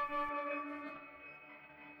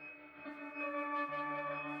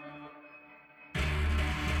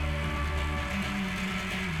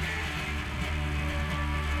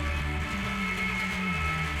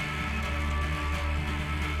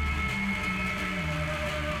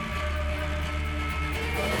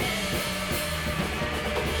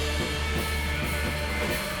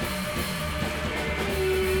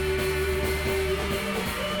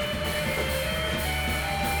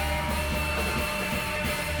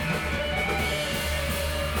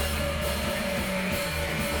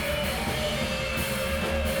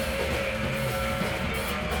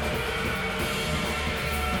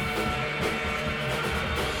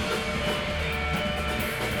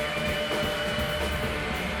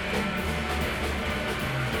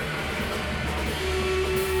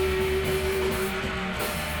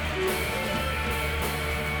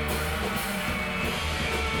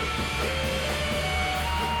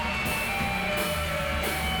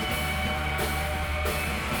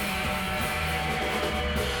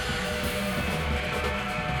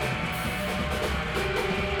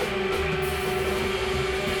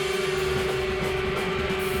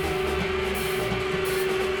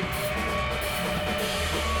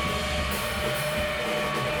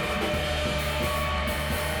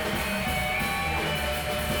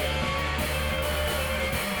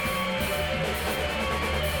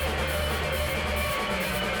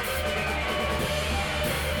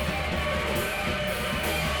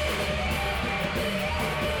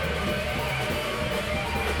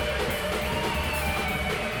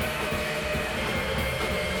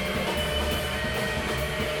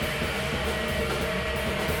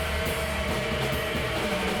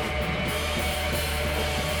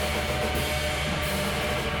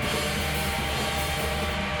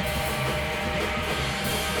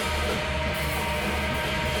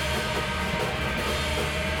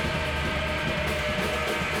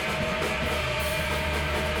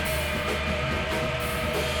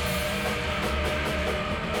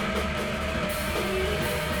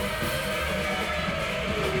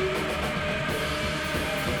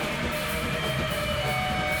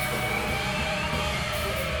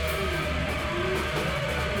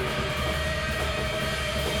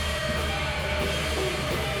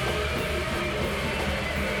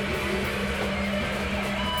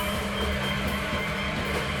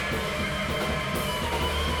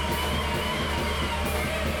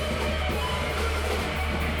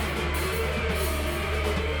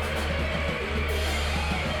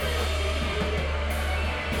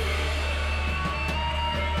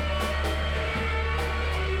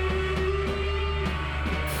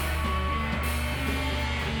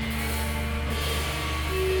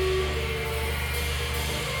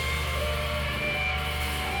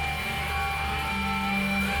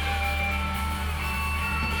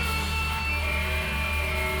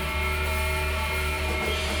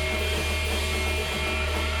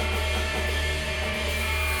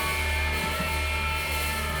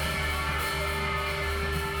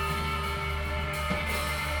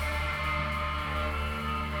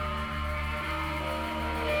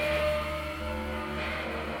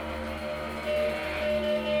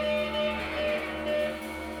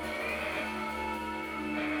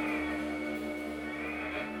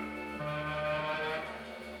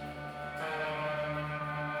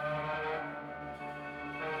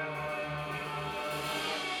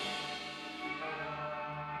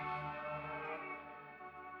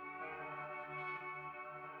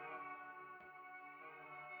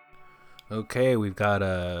 Okay, we've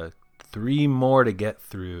got three more to get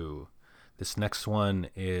through. This next one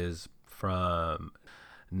is from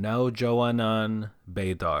Naujowanan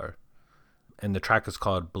Baydar, and the track is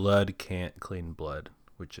called "Blood Can't Clean Blood,"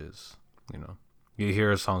 which is, you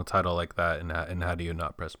hear a song title like that, and how do you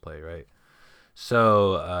not press play, right?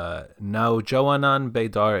 So, Naujowanan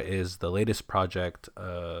Baydar is the latest project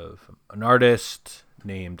of an artist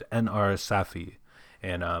named N.R. Safi,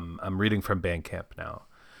 and I'm reading from Bandcamp now.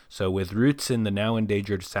 So, with roots in the now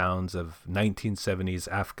endangered sounds of 1970s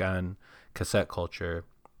Afghan cassette culture,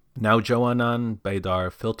 Naujowanan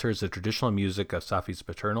Baydar filters the traditional music of Safi's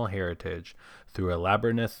paternal heritage through a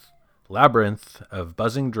labyrinth of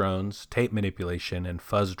buzzing drones, tape manipulation, and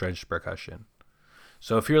fuzz-drenched percussion.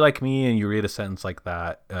 So if you're like me and you read a sentence like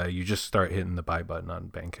that, you just start hitting the buy button on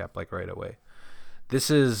Bandcamp like right away. This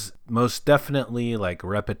is most definitely like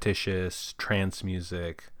repetitious trance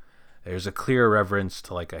music. There's a clear reverence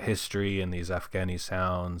to like a history in these Afghani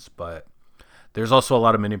sounds, but there's also a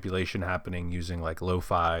lot of manipulation happening using like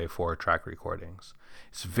lo-fi 4-track recordings.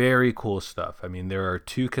 It's very cool stuff. I mean, there are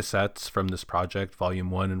 2 cassettes from this project, Volume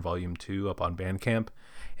 1 and Volume 2, up on Bandcamp,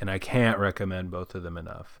 and I can't recommend both of them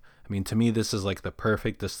enough. I mean, to me, this is like the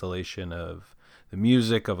perfect distillation of the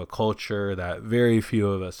music of a culture that very few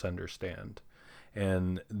of us understand.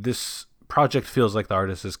 And this project feels like the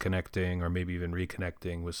artist is connecting or maybe even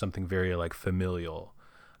reconnecting with something very like familial.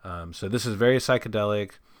 So this is very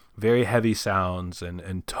psychedelic, very heavy sounds,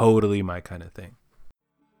 and totally my kind of thing.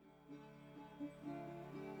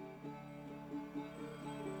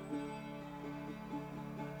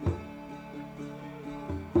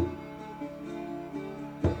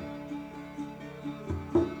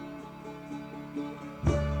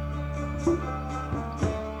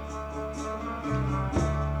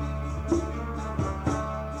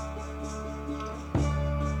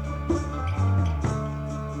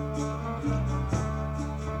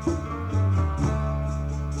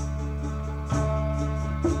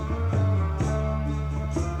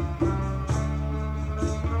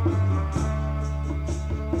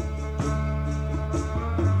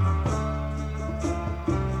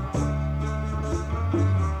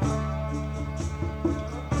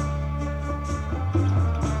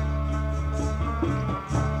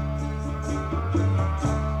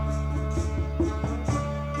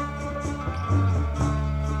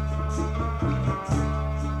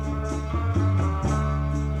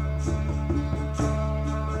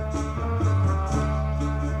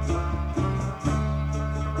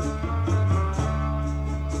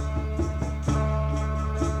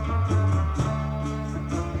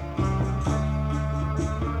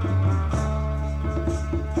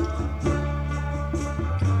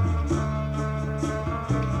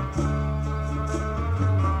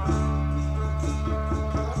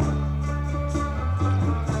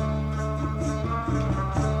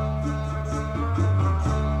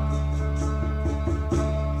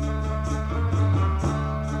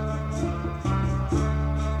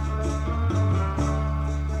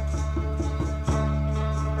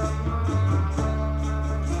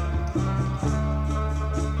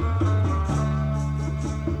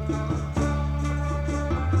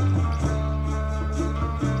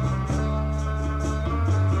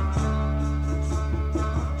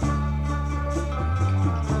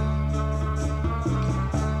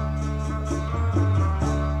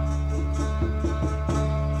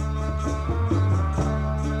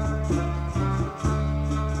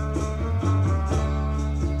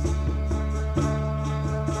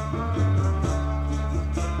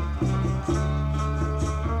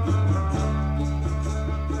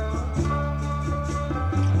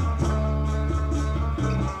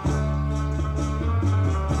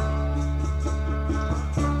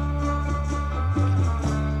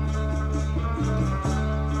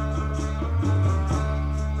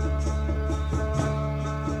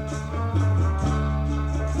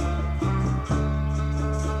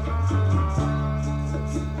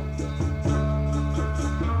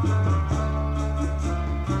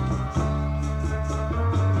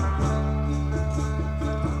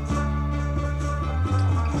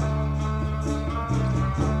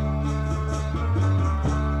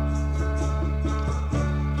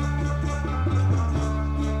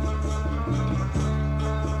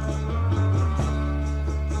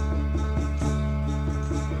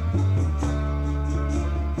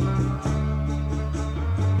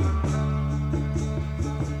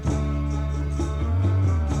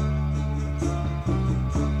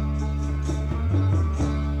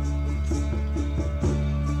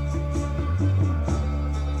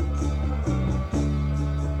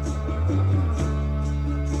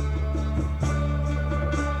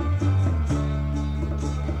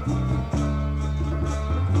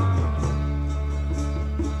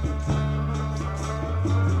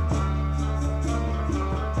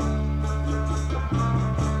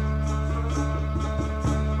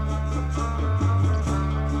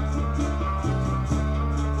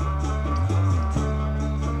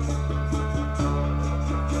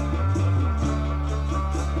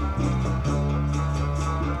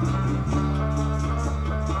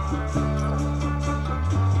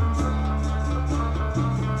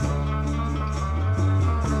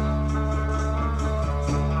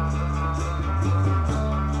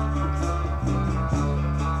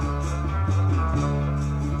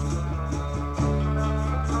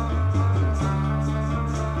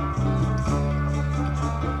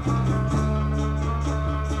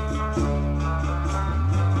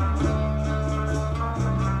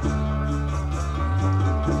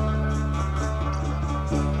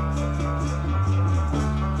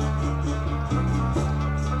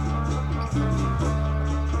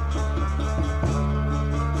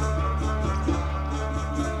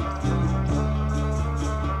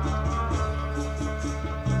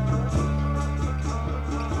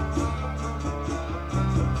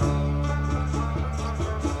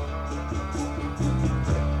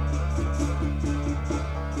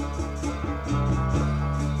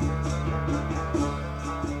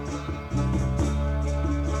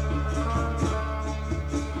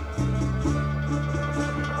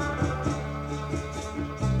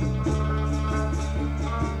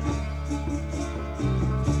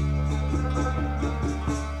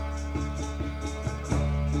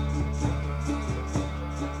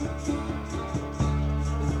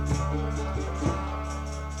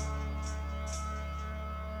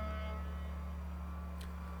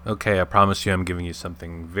 Okay, I promise you I'm giving you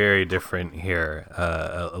something very different here.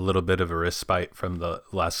 A little bit of a respite from the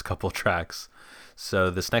last couple tracks. So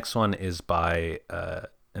this next one is by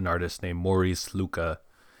an artist named Maurice Luca,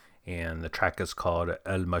 and the track is called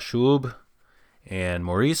El Mashoub. And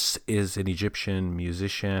Maurice is an Egyptian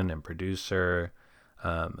musician and producer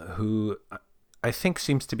who I think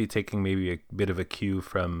seems to be taking maybe a bit of a cue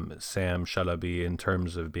from Sam Shalaby in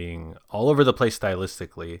terms of being all over the place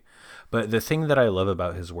stylistically. But the thing that I love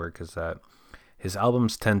about his work is that his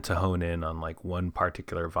albums tend to hone in on like one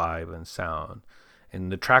particular vibe and sound.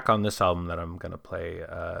 And the track on this album that I'm gonna play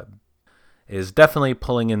is definitely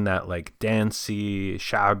pulling in that like dancey,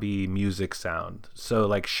 shabby music sound. So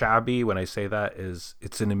like shabby, when I say that, is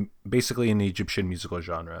basically an Egyptian musical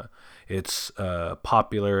genre. It's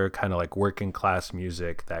popular kind of like working class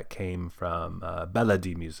music that came from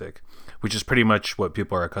baladi music, which is pretty much what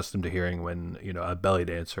people are accustomed to hearing when a belly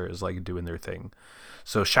dancer is like doing their thing.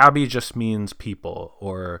 So shabby just means people,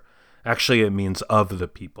 or actually it means of the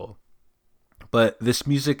people. But this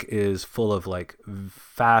music is full of like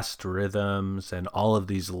fast rhythms and all of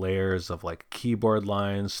these layers of like keyboard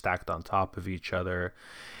lines stacked on top of each other.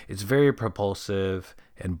 It's very propulsive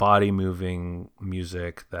and body moving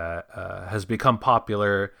music that has become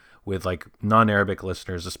popular with like non-Arabic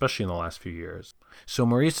listeners, especially in the last few years. So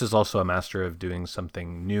Maurice is also a master of doing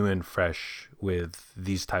something new and fresh with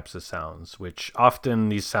these types of sounds, which often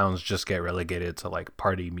these sounds just get relegated to like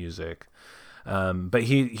party music. But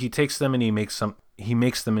he takes them and he makes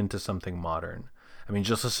them into something modern. I mean,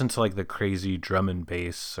 just listen to like the crazy drum and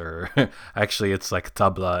bass, or actually it's like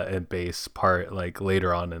tabla and bass part like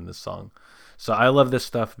later on in the song. So I love this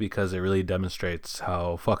stuff because it really demonstrates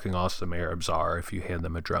how fucking awesome Arabs are if you hand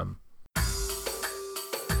them a drum.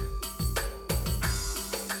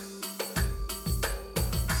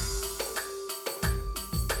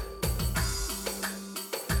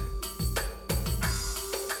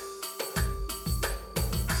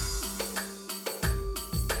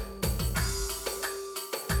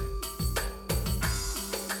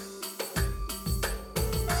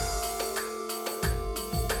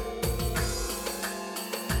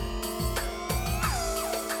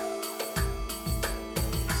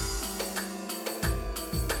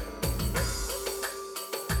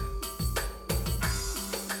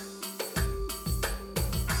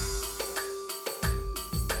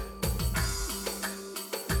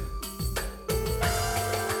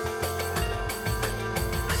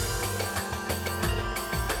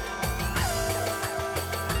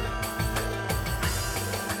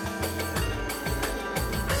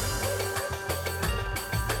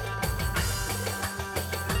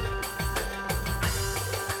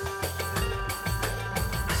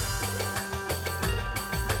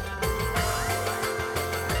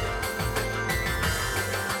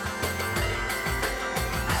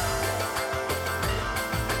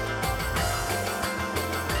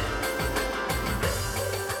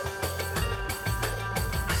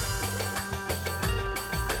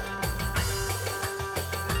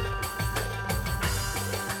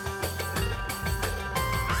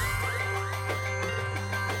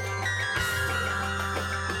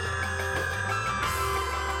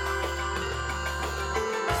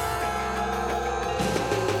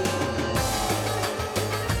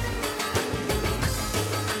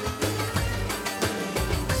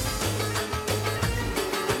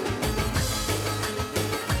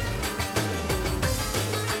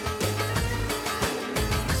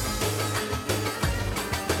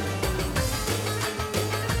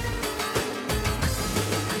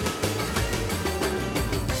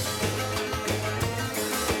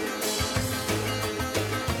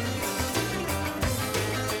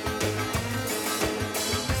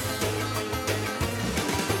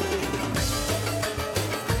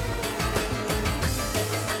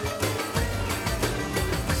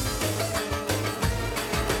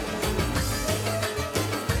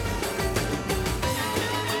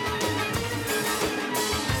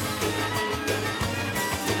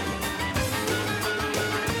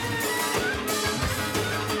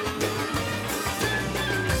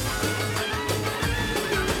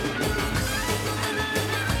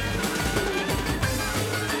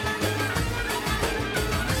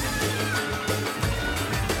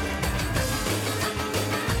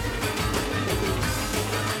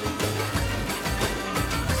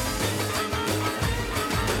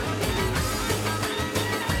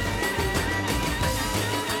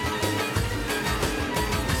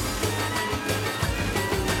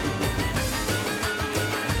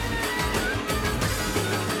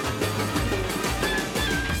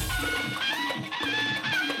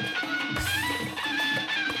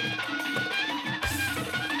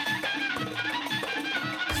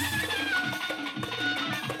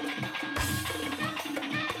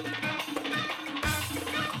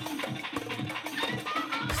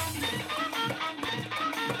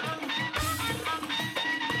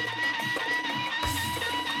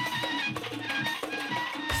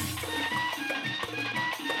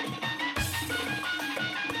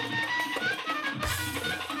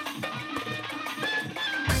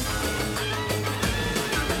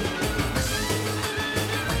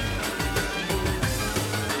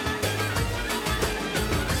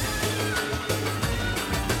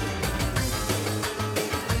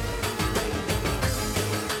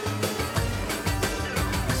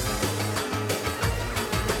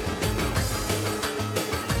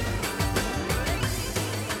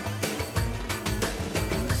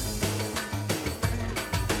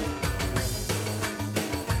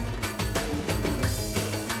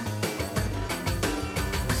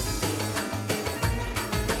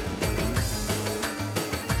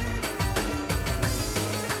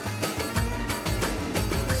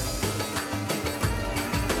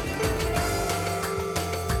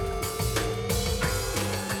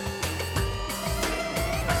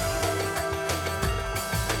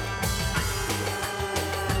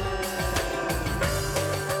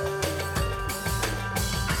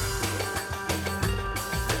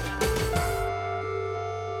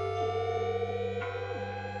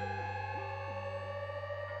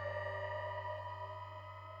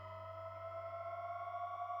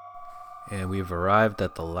 And we've arrived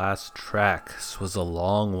at the last track. This was a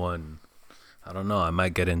long one. I don't know. I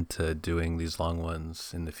might get into doing these long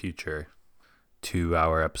ones in the future.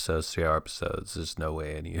 2-hour episodes, 3-hour episodes. There's no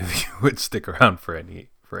way any of you would stick around for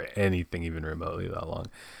anything even remotely that long.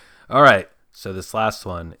 All right. So this last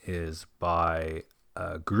one is by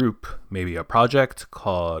a group, maybe a project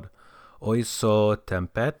called Oiso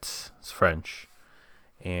Tempête. It's French.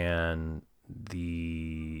 And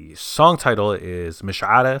the song title is Mish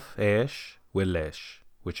Aref Eish Willesh,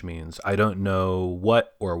 which means I don't know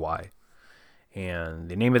what or why. And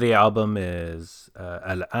the name of the album is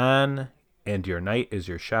Al-An and Your Night is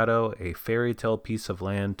Your Shadow, a fairy tale piece of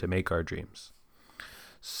land to make our dreams.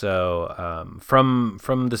 So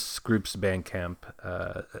from this group's Bandcamp,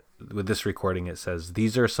 with this recording, it says,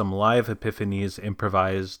 these are some live epiphanies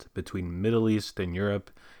improvised between Middle East and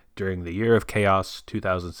Europe during the Year of Chaos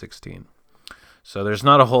 2016. So there's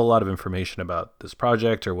not a whole lot of information about this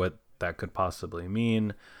project or what that could possibly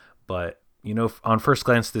mean. But, you know, on first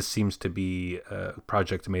glance, this seems to be a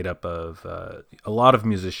project made up of a lot of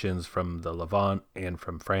musicians from the Levant and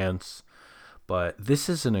from France. But this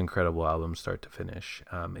is an incredible album start to finish.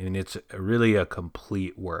 I mean, it's really a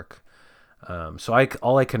complete work. So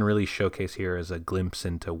all I can really showcase here is a glimpse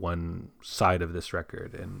into one side of this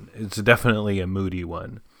record. And it's definitely a moody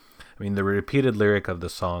one. I mean, the repeated lyric of the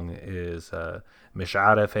song is Mish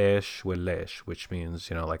Aref Eish Willesh, which means,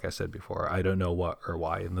 you know, like I said before, I don't know what or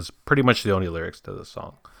why. And that's pretty much the only lyrics to the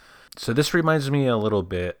song. So this reminds me a little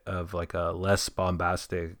bit of like a less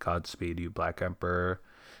bombastic Godspeed You Black Emperor.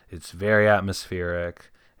 It's very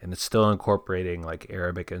atmospheric, and it's still incorporating like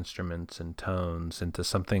Arabic instruments and tones into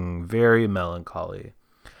something very melancholy.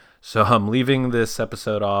 So I'm leaving this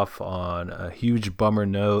episode off on a huge bummer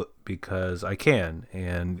note because I can,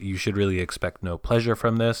 and you should really expect no pleasure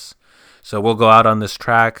from this. So we'll go out on this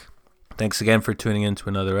track. Thanks again for tuning in to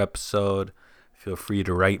another episode. Feel free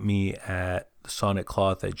to write me at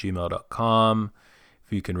thesonicCloth@gmail.com.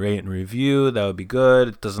 If you can rate and review, that would be good.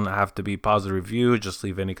 It doesn't have to be positive review. Just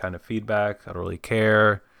leave any kind of feedback. I don't really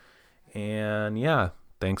care. And yeah,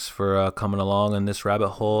 thanks for coming along on this rabbit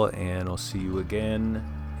hole, and I'll see you again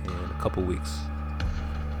in a couple weeks.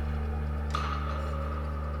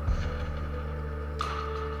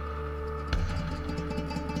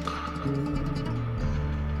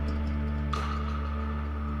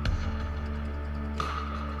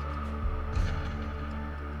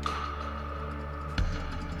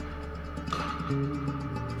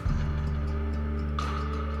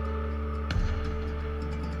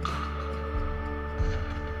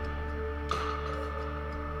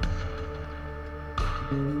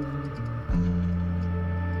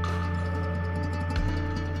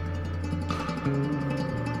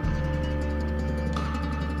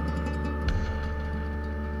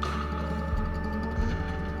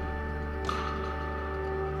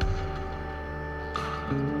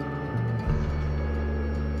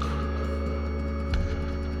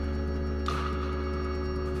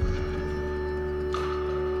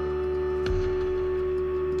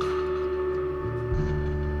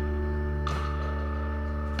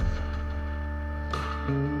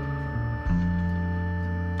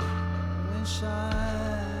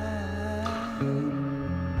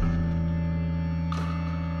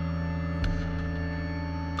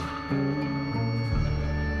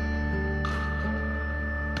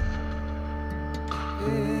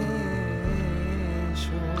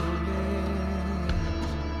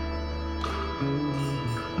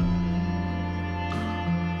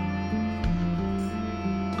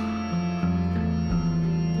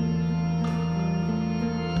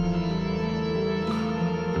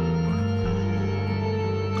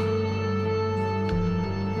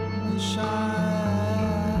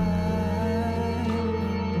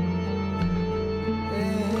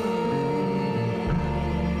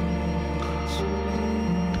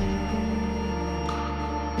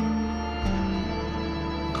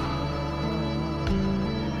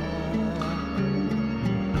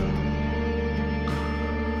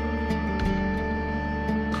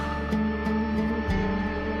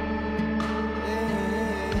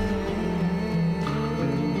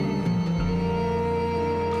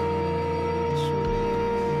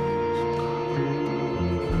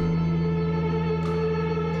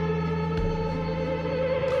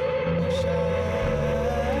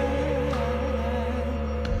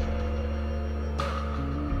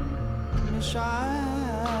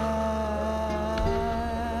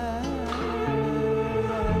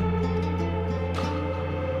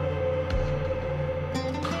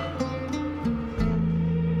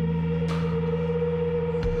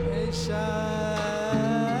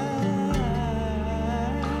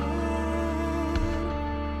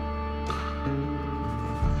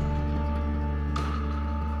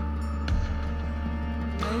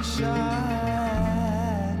 Shine.